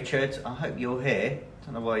 Hi Richard, I hope you're here.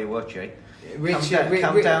 Don't know why you're watching. Richard,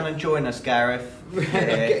 come down and join us, Gareth.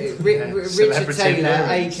 Richard Taylor,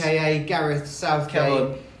 aka Gareth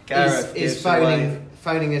Southgate, is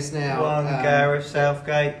phoning us now. Gareth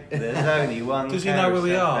Southgate. There's only one. Does he know where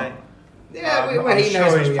we are? Yeah, he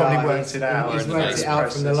knows where we are. Probably worked it out. He's worked it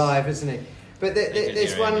out from the live, hasn't he? But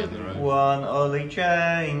there's one Ollie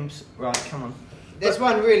James. Right, come on. There's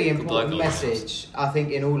one really important message, I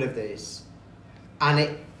think, in all of this, and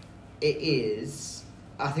it is,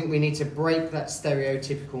 I think we need to break that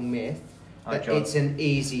stereotypical myth that it's an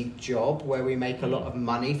easy job where we make a lot of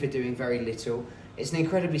money for doing very little. It's an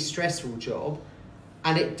incredibly stressful job,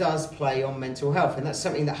 and it does play on mental health, and that's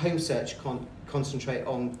something that Home Search concentrate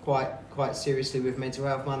on quite seriously with Mental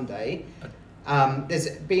Health Monday. There's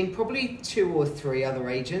been probably 2 or 3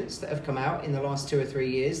 other agents that have come out in the last 2 or 3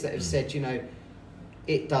 years that have said, you know,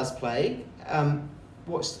 it does play.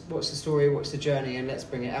 What's the story? What's the journey? And let's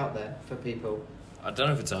bring it out there for people. I don't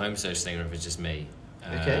know if it's a Home Search thing or if it's just me.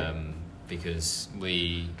 Because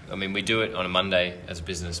we do it on a Monday as a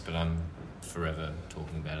business, but I'm forever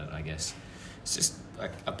talking about it, I guess. It's just,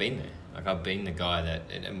 like, I've been there. Like, I've been the guy that,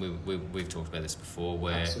 and we've talked about this before,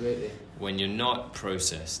 where when you're not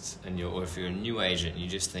processed or if you're a new agent, you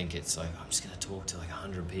just think it's like, I'm just going to talk to like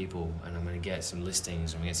 100 people and I'm going to get some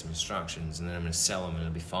listings, I'm going to get some instructions, and then I'm going to sell them and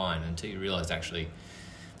it'll be fine, until you realise actually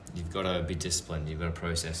you've got to be disciplined, you've got to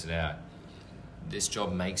process it out. This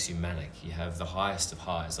job makes you manic. You have the highest of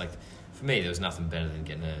highs. Like, for me, there was nothing better than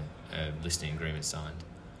getting a listing agreement signed.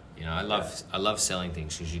 You know, I love selling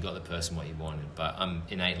things because you got the person what you wanted, but I'm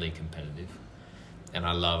innately competitive, and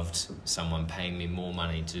I loved someone paying me more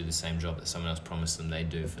money to do the same job that someone else promised them they'd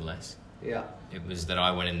do for less. Yeah. It was that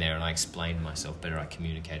I went in there and I explained myself better, I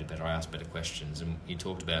communicated better, I asked better questions, and you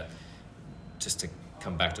talked about, just to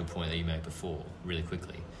come back to a point that you made before, really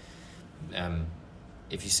quickly,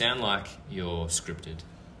 if you sound like you're scripted,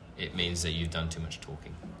 it means that you've done too much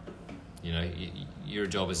talking. You know, your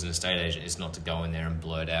job as an estate agent is not to go in there and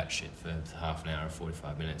blurt out shit for half an hour or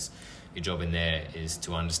 45 minutes. Your job in there is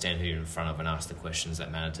to understand who you're in front of and ask the questions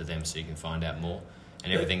that matter to them so you can find out more.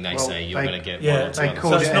 And everything they say, you're going to get one or two others.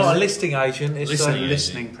 So it's not a listing agent, it's a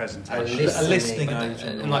listening presentation. A listening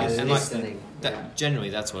agent.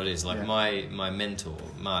 Generally, that's what it is. Like, my mentor,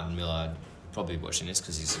 Martin Millard, probably watching this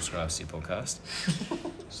because he subscribes to your podcast.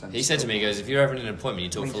 He said to me, he goes, if you're ever in an appointment, you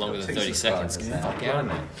talk for longer than 30 seconds, get the fuck out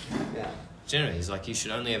of it. Yeah. Generally, he's like, you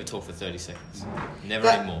should only ever talk for 30 seconds. Never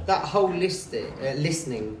anymore. That whole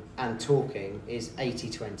listening and talking is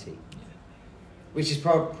 80-20. Which is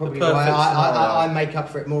probably why I make up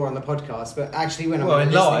for it more on the podcast. But actually, when I'm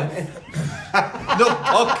in live, not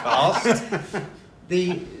podcast.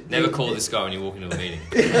 Never call this guy when you walk into a meeting.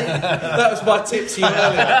 That was my tip to you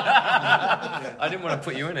earlier. I didn't want to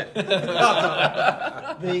put you in it.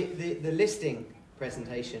 The listing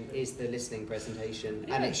presentation is the listening presentation,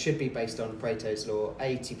 and it should be based on Pareto's law: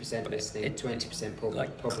 80% listening,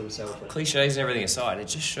 20% problem solving. Cliches and everything aside, it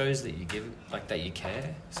just shows that you that you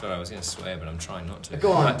care. Sorry, I was going to swear, but I'm trying not to.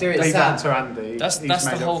 Go on, do it, leave Sam. that to Andy. That's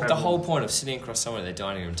the whole point of sitting across someone at their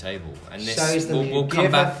dining room table. And this shows them we'll come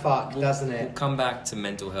give back. a fuck, doesn't it? We'll come back to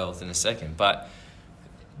mental health in a second, but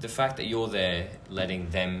the fact that you're there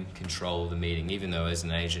letting them control the meeting, even though as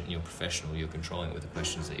an agent and you're professional, you're controlling it with the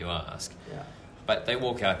questions that you ask. Yeah. But they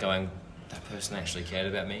walk out going, that person actually cared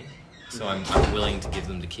about me, so I'm willing to give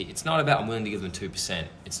them the key. It's not about I'm willing to give them 2%.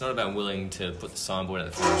 It's not about I'm willing to put the signboard at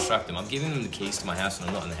the front and instruct them. I'm giving them the keys to my house and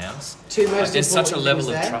I'm not in the house. There's such a level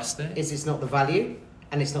of trust there. It's not the value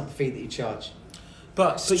and it's not the fee that you charge.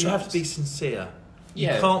 But you have to be sincere. You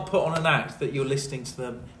can't put on an act that you're listening to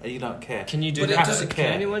them and you don't care. Can you do that?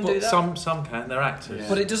 Can anyone do that? Some can. They're actors. Yeah.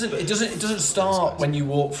 But it doesn't start when you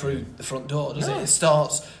walk through the front door, does it? It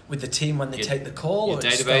starts with the team when they take the call. Your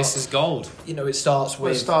database is gold. It starts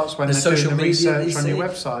with it starts when the they're social doing the media research on your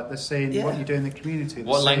website. They're seeing what you do in the community.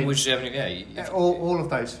 What language do you have? All of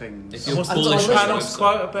those things. If you're what's the panel's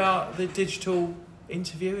quote about the digital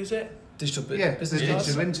interview, is it? Business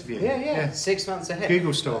digital interview. Yeah. 6 months ahead.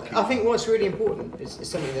 Google stalking. I think what's really important is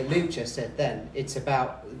something that Luke just said then. It's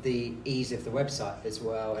about the ease of the website as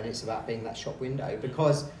well, and it's about being that shop window.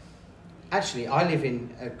 Because actually, I live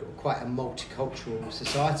in quite a multicultural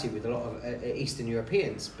society with a lot of Eastern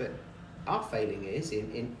Europeans, but our failing is,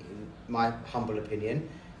 in my humble opinion,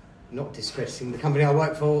 not discrediting the company I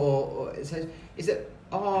work for, is that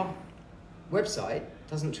our website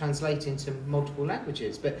doesn't translate into multiple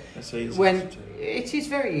languages, but it is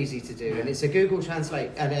very easy to do, and it's a Google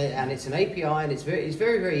Translate, and it's an API, and it's very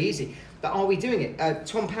very easy. But are we doing it?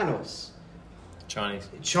 Tom Panos,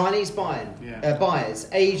 Chinese buyers,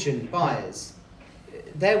 Asian buyers,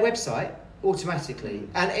 their website automatically,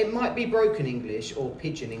 and it might be broken English or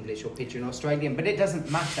Pidgin Australian, but it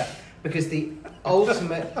doesn't matter. Because the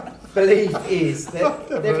ultimate belief is that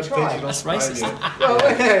they've tried. That's racist. Well,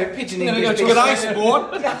 Pidgin English. Good ice, sport.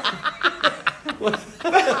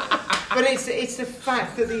 But it's the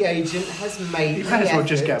fact that the agent has made You the may as well effort.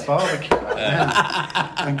 just get a barbecue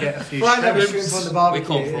and get a few Well, I never shrimps. shrimp on the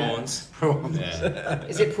barbecue. We call prawns. Prawns. Yeah.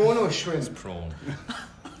 Is it prawn or shrimp? It's prawn.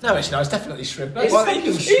 No, it's not. It's definitely shrimp. It's fucking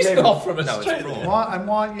He's shrimp. not from No, it's Australia. prawn.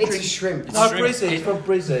 Why aren't you It's a drinking? shrimp. No, Shrimp. Brizzy. It's from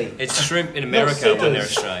Brizzy. It's shrimp in America when they're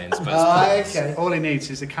Australians, but it's Okay. All he needs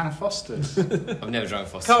is a can of Foster's. I've never drunk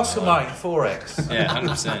Foster's. Castlemaine, 4X. Yeah,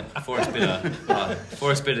 100%. Forest Bitter.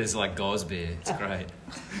 Forest Bitter is like Gauze beer. It's great.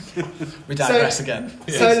 We digress again.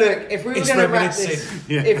 So look, if we were It's going to wrap reminiscing. this,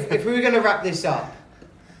 Yeah. if we were going to wrap this up,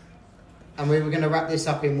 and we were going to wrap this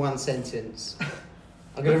up in one sentence,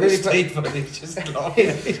 I'm going to really put. He's just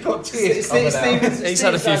laughing. He's got tears coming out. He's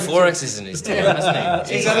had a few 4X's in his time, hasn't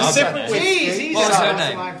he? He's had a I'll sip take of that. whiskey. Jeez, he's What was had her some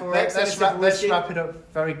name? high 4X, Let's wrap it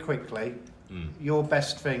up very quickly. Mm. Your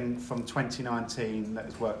best thing from 2019 that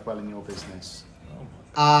has worked well in your business.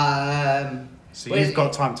 So Well, you've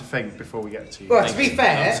got time to think before we get to you. Well, to Thank be you.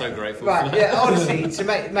 fair, I'm so grateful right? for that. Yeah, honestly,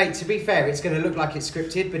 mate, to be fair, it's going to look like it's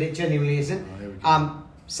scripted, but it genuinely isn't. Oh, here we go.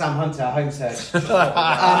 Sam Hunter, Home Search.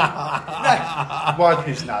 Wipe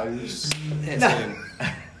his nose.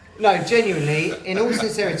 No, genuinely, in all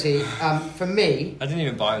sincerity, for me, I didn't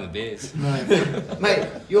even buy him the beers. mate,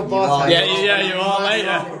 your bartender. Yeah, you are,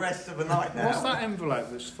 mate. For the rest of the night now. What's that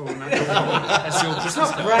envelope that's fallen out? That's your It's Christmas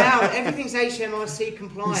not card. brown. Everything's HMRC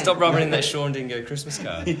compliant. Stop rubbing in that Sean Dingo Christmas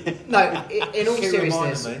card. No, in all Keep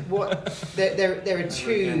seriousness, reminding there are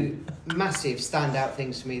two massive standout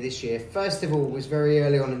things for me this year. First of all, was very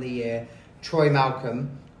early on in the year, Troy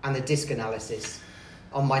Malcolm and the disc analysis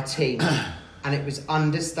on my team. And it was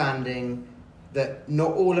understanding that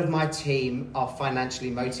not all of my team are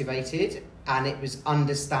financially motivated, and it was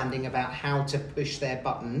understanding about how to push their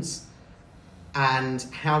buttons and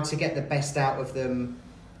how to get the best out of them,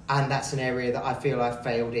 and that's an area that I feel I've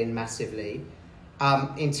failed in massively.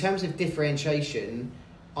 In terms of differentiation,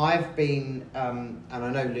 I've been, and I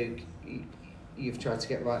know Luke, you've tried to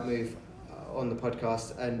get Right Move on the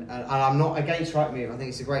podcast, and I'm not against Right Move. I think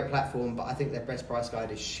it's a great platform, but I think their best price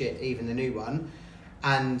guide is shit, even the new one.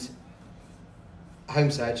 And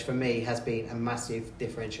Home Search for me has been a massive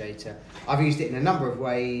differentiator. I've used it in a number of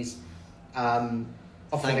ways, offer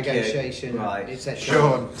Thank negotiation, Right. etc.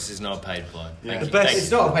 Sean. This is not a paid plug. Yeah. Thank The you. best, Thank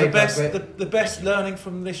It's not a paid plug, the best learning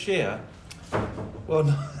from this year.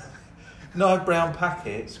 Well, no brown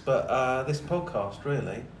packets, but this podcast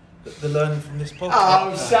really. The learning from this podcast.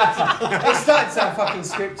 Oh, shut up. It's starting to sound fucking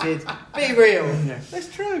scripted. Be real.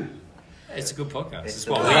 It's true. It's a good podcast. It's It's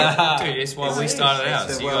the why best. we started out.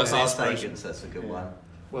 It's So the you guys are world-class inspiration. agents. That's a good one.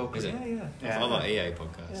 Well, Is it? yeah. I like EA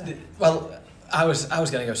podcast. Well, I was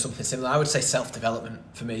going to go something similar. I would say self-development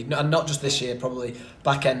for me, and not just this year, probably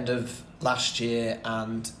back end of last year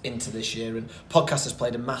and into this year. And podcast has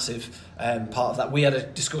played a massive part of that. We had a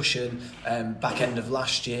discussion back end of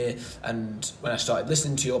last year, and when I started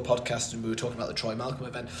listening to your podcast, and we were talking about the Troy Malcolm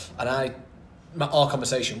event, and our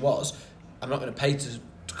conversation was, I'm not going to pay to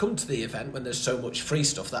come to the event when there's so much free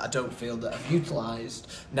stuff that I don't feel that I've utilised.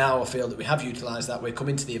 Now I feel that we have utilised that. We're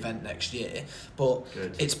coming to the event next year, but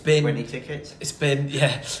it's been 20 tickets.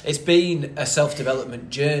 It's been a self-development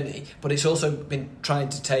journey, but it's also been trying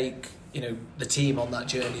to take the team on that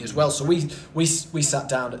journey as well. So we sat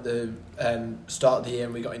down at the start of the year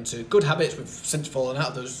and we got into good habits. We've since fallen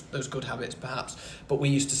out of those good habits perhaps, but we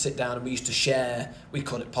used to sit down and we used to share. We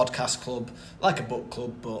called it podcast club, like a book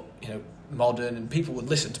club, but modern, and people would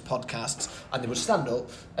listen to podcasts and they would stand up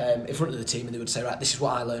in front of the team and they would say, right, this is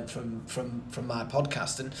what I learned from my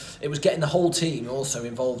podcast. And it was getting the whole team also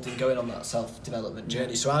involved in going on that self-development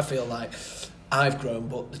journey. So I feel like I've grown,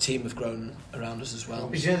 but the team have grown around us as well.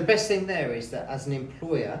 Because the best thing there is that as an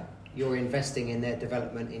employer, you're investing in their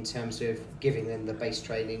development in terms of giving them the base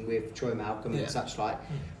training with Troy Malcolm and such like,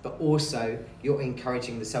 but also you're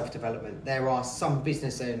encouraging the self-development. There are some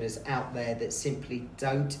business owners out there that simply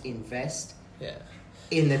don't invest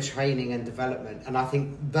in the training and development, and I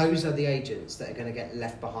think those are the agents that are going to get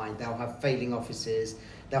left behind. They'll have failing offices,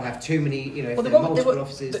 they'll have too many, if there are multiple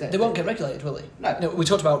offices. They won't get regulated, will they? No. We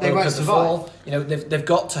talked about they brokers before. They've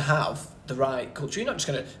got to have the right culture. You're not just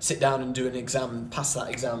going to sit down and do an exam and pass that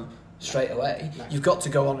exam straight away. No. You've got to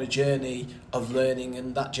go on a journey of learning,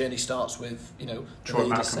 and that journey starts with Troy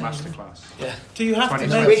Malcolm Masterclass. Yeah. Do you have to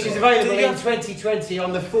mention, which is available in 2020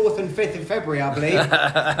 on the 4th and 5th of February, I believe.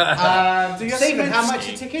 Stephen, how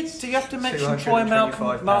much are tickets? Do you have to mention Troy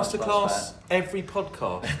Malcolm Masterclass every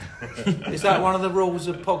podcast? Is that one of the rules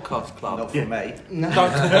of Podcast Club? Not for me. No.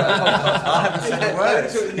 Don't talk about podcast. I haven't said a word.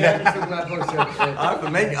 I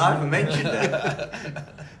haven't mentioned it.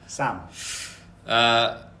 Sam.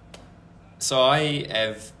 So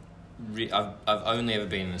I've only ever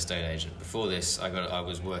been an estate agent. Before this, I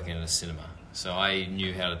was working at a cinema. So I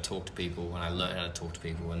knew how to talk to people, and I learned how to talk to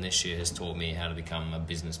people. And this year has taught me how to become a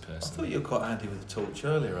business person. I thought you were quite handy with the torch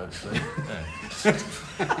earlier, actually.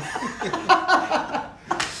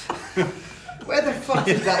 Where the fuck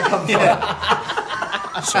did that come from?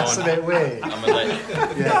 Shaun, that's a bit weird. I'm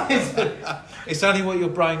gonna It's only what your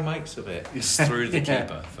brain makes of it. It's through the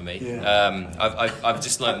keeper for me. Yeah. I've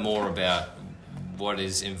just learnt more about what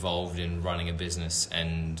is involved in running a business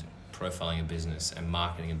and profiling a business and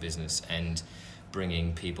marketing a business and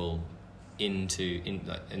bringing people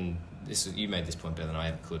and this you made this point better than I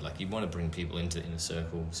ever could. Like, you want to bring people into the inner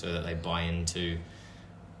circle so that they buy into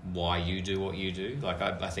why you do what you do. Like,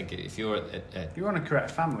 I think if you're at you want to create a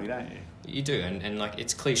family, don't you? You do, and like,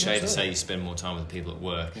 it's cliche to say you spend more time with people at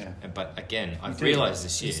work, but again, I've realised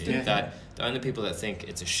this year that the only people that think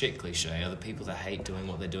it's a shit cliche are the people that hate doing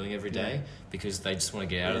what they're doing every day because they just want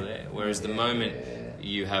to get out of there. Whereas the moment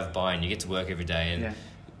you have buy-in, you get to work every day, and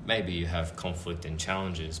maybe you have conflict and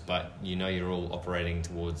challenges, but you're all operating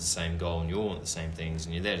towards the same goal and you all want the same things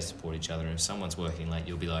and you're there to support each other. And if someone's working late,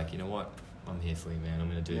 you'll be like, you know what? I'm here for you, man. I'm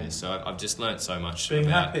going to do this. So I've just learnt so much. Being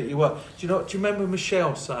about happy at your work. Do you remember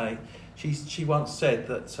Michelle say, she once said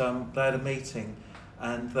that they had a meeting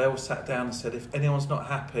and they all sat down and said, if anyone's not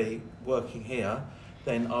happy working here,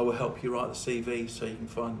 then I will help you write the CV so you can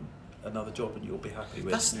find another job and you'll be happy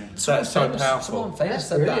with. That's so powerful. Someone famous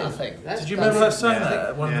said that, I think. Did you remember her saying that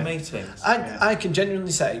at one of the meetings? I can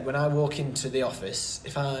genuinely say, when I walk into the office,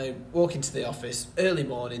 if I walk into the office early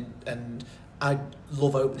morning, and I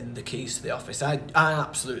love opening the keys to the office. I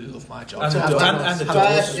absolutely love my job. And the doors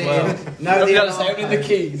as well. Know the alarm opening the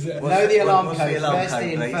keys. Know the alarm code. First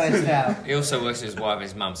in, first out. He also works with his wife and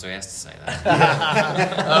his mum, so he has to say that.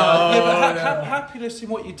 But happiness in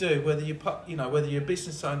what you do, whether you're a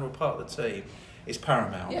business owner or part of the team, is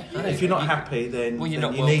paramount. Yeah. If you're not happy, then you're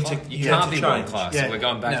not you need to. You can't be world change. class. So we're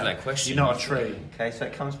going back to that question. You're not a tree. Okay, so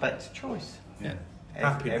it comes back to choice. Yeah.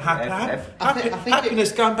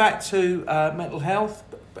 Happiness, going back to mental health,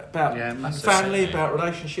 about family, about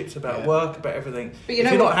relationships, about work, about everything. But if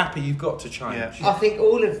you're not happy, you've got to change. I think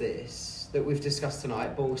all of this that we've discussed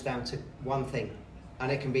tonight boils down to one thing,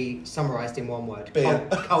 and it can be summarised in one word: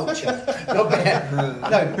 culture. Not beer.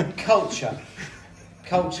 No, culture.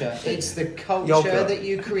 Culture. It's the culture that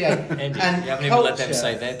you create. And you haven't even let them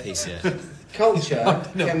say their piece yet. culture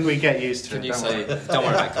can, We get used to Can it. you Don't say, worry. don't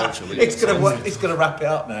worry about culture? It's gonna wrap it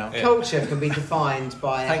up now. Yeah. culture can be defined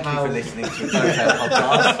by Thank how you for listening to the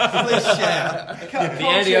podcast. Please share. The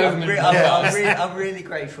Andy Overman I'm really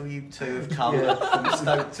grateful you two have come from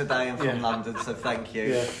Stoke today and from London, so thank you.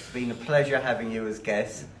 Yeah. It's been a pleasure having you as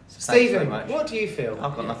guests. So thanks very Stephen, much. what do you feel?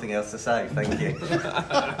 I've got nothing else to say, thank you.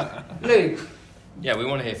 Luke, Yeah, we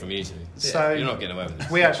want to hear from you two. So You're not getting away with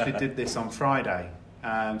this. we actually did this on Friday.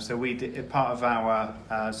 So we did part of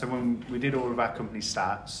our. So when we did all of our company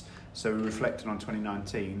stats, so we reflected on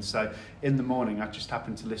 2019. So in the morning, I just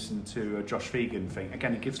happened to listen to a Josh Vegan thing.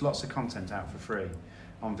 Again, it gives lots of content out for free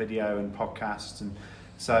on video and podcasts,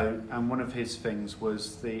 and one of his things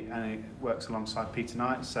was and it works alongside Peter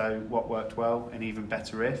Knight. So what worked well and even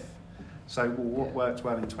better if. So what worked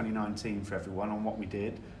well in 2019 for everyone on what we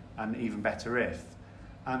did, and even better if.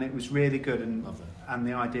 And it was really good, and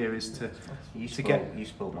the idea is to You get.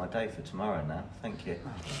 spoiled my day for tomorrow now, thank you.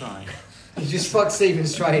 Sorry. you just fucked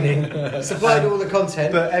Stephen's training, supplied all the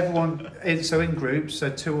content. But everyone, so in groups,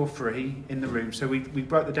 so 2 or 3 in the room. So we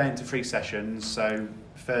broke the day into 3 sessions. So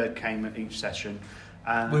third came at each session.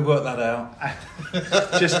 And We worked that out.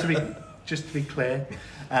 just to be clear,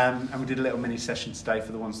 and we did a little mini session today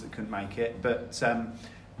for the ones that couldn't make it. But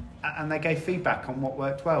and they gave feedback on what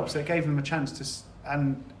worked well. So it gave them a chance to,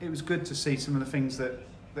 and it was good to see some of the things that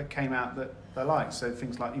came out that they liked. So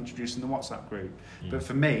things like introducing the WhatsApp group. But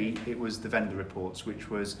for me, it was the vendor reports, which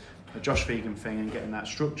was a Josh Vegan thing, and getting that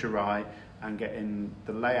structure right, and getting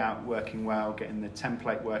the layout working well, getting the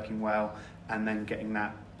template working well, and then getting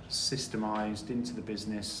that systemised into the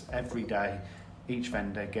business every day. Each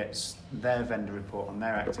vendor gets their vendor report on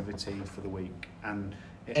their activity for the week, and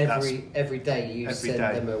every day you every send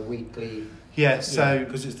day. them a weekly. So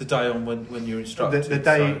because it's the day on when you're instructed.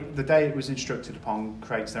 the day it was instructed upon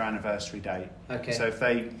creates their anniversary date. Okay. So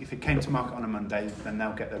if it came to market on a Monday, then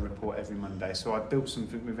they'll get their report every Monday. So I built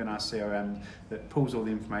something within our CRM that pulls all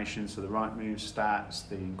the information, so the right moves, stats,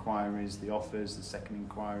 the inquiries, the offers, the second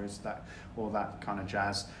inquiries, all that kind of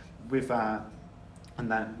jazz. And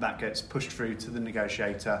then that gets pushed through to the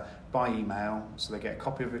negotiator by email, so they get a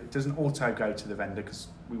copy of it. It doesn't auto go to the vendor because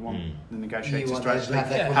we want the negotiators You want to them to actually have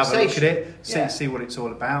that have a look at it, conversation. see what it's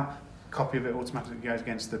all about. Copy of it automatically goes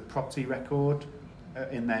against the property record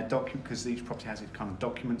in their document, because each property has its kind of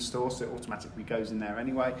document store, so it automatically goes in there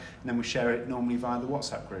anyway. And then we share it normally via the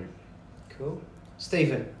WhatsApp group. Cool.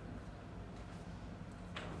 Stephen.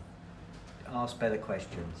 Ask better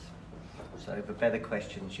questions. So the better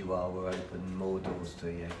questions you are, we'll open more doors to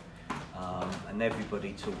you. And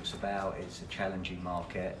everybody talks about it's a challenging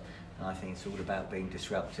market, and I think it's all about being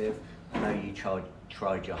disruptive. I know you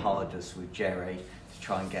tried your hardest with Jerry to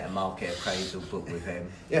try and get a market appraisal book with him.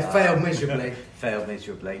 Failed miserably. Failed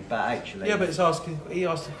miserably, but actually... Yeah, but he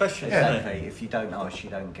asked the question. Exactly. If you don't ask, you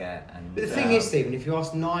don't get. And But the thing is, Stephen, if you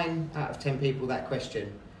ask 9 out of 10 people that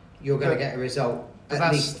question, you're going to get a result.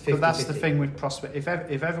 At least 50-50. But that's the thing with prospect. If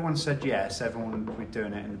everyone said yes, everyone would be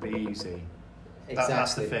doing it and it'd be easy. Exactly.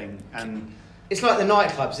 That's the thing. And it's like the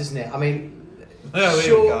nightclubs, isn't it? I mean, here we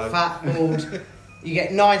short, go. fat, bald. You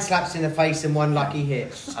get 9 slaps in the face and 1 lucky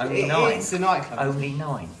hit. Only 9? It's the nightclub. Only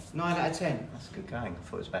 9? 9 out of 10. That's good going. I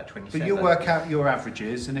thought it was about 27. but you'll work out your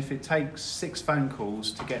averages, and if it takes 6 phone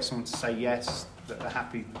calls to get someone to say yes, that they're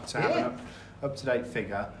happy to have an up-to-date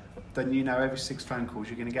figure, then you know every 6 phone calls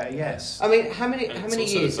you're going to get a yes. I mean, how many also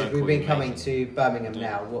years the have phone we been call coming you to Birmingham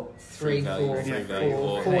now? What, 3, 4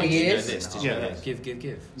 years? Did you know this?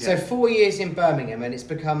 Give. So 4 years in Birmingham, and it's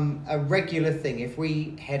become a regular thing. If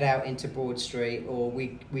we head out into Broad Street or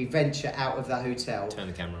we venture out of the hotel, Turn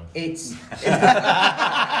the camera off. It's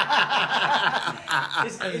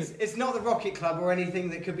not the Rocket Club or anything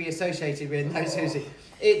that could be associated with those who's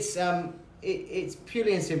it's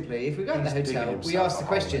purely and simply, if we go to the hotel, we ask the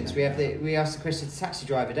questions. We ask the questions to the taxi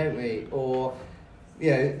driver, don't we? Or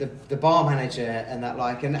the bar manager and that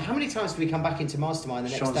like. And how many times do we come back into Mastermind the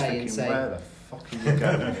next Sean's day thinking, and say, where the fuck are you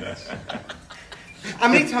going with this? how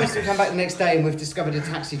many times do we come back the next day and we've discovered a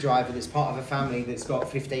taxi driver that's part of a family that's got a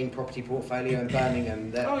 15 property portfolio in Birmingham?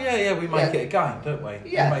 That, we make it a game, don't we?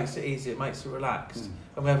 Yeah. It makes it easy, it makes it relaxed,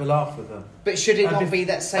 and we have a laugh with them. But should it not be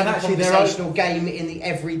that same and actually conversational game in the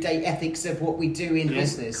everyday ethics of what we do in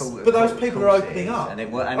business? But those people are opening up. And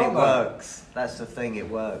it works. That's the thing, it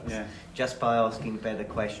works. Yeah. Just by asking better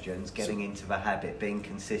questions, getting into the habit, being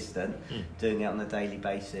consistent, doing it on a daily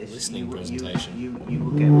basis, Listening presentation. you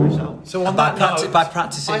will get results. So on that note, by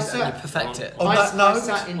practicing, I sat- you perfect it. On that note,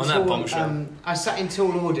 I sat in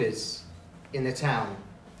Tall Orders in the town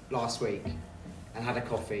last week and had a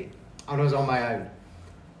coffee, and I was on my own.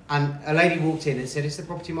 And a lady walked in and said, "Is the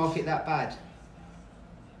property market that bad?"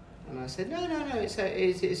 And I said, no,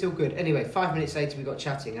 it's all good. Anyway, 5 minutes later we got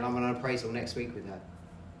chatting and I'm on an appraisal next week with her.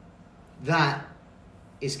 That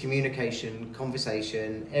is communication,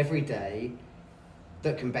 conversation, every day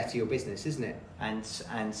that can better your business, isn't it? And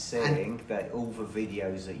seeing that all the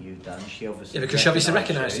videos that you've done, she obviously because she obviously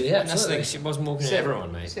recognised you. Yeah, that's the thing. She was walking at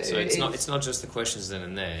everyone, mate. So So it's not just the questions then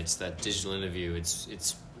and there. It's that digital interview.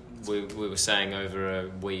 It's we were saying over a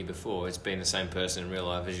wee before. It's being the same person in real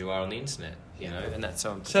life as you are on the internet. You know, and that's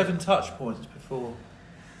 7 touch points before.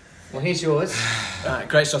 Well, here's yours. Right,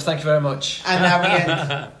 great stuff. Thank you very much. And now we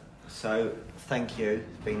end. So, thank you.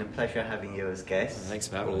 It's been a pleasure having you as guest. Thanks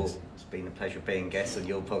for having us. It's been a pleasure being guest on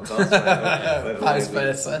your podcast.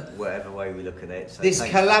 Whatever way we look at it. So this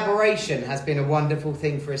collaboration has been a wonderful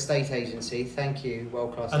thing for a estate agency. Thank you,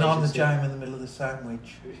 World Class And Agency. I'm the jam in the middle of the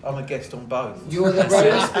sandwich. I'm a guest on both. You're the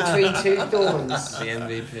rose between two thorns. The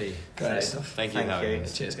MVP. Great stuff. Thank you.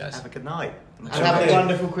 Cheers, guys. Have a good night. And have a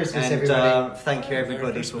wonderful Christmas, And everybody. thank you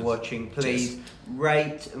everybody for watching. Please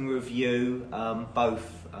rate and review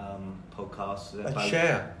both podcasts.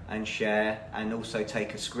 And Share. And also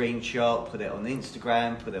take a screenshot, put it on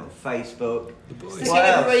Instagram, put it on Facebook. Stick it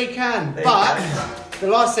everywhere you can. But the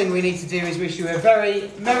last thing we need to do is wish you a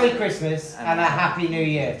very Merry Christmas and a Happy New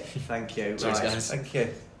Year. Thank you. Cheers, guys. Thank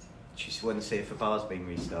you. Just want to see if the bar's been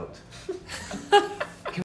restocked.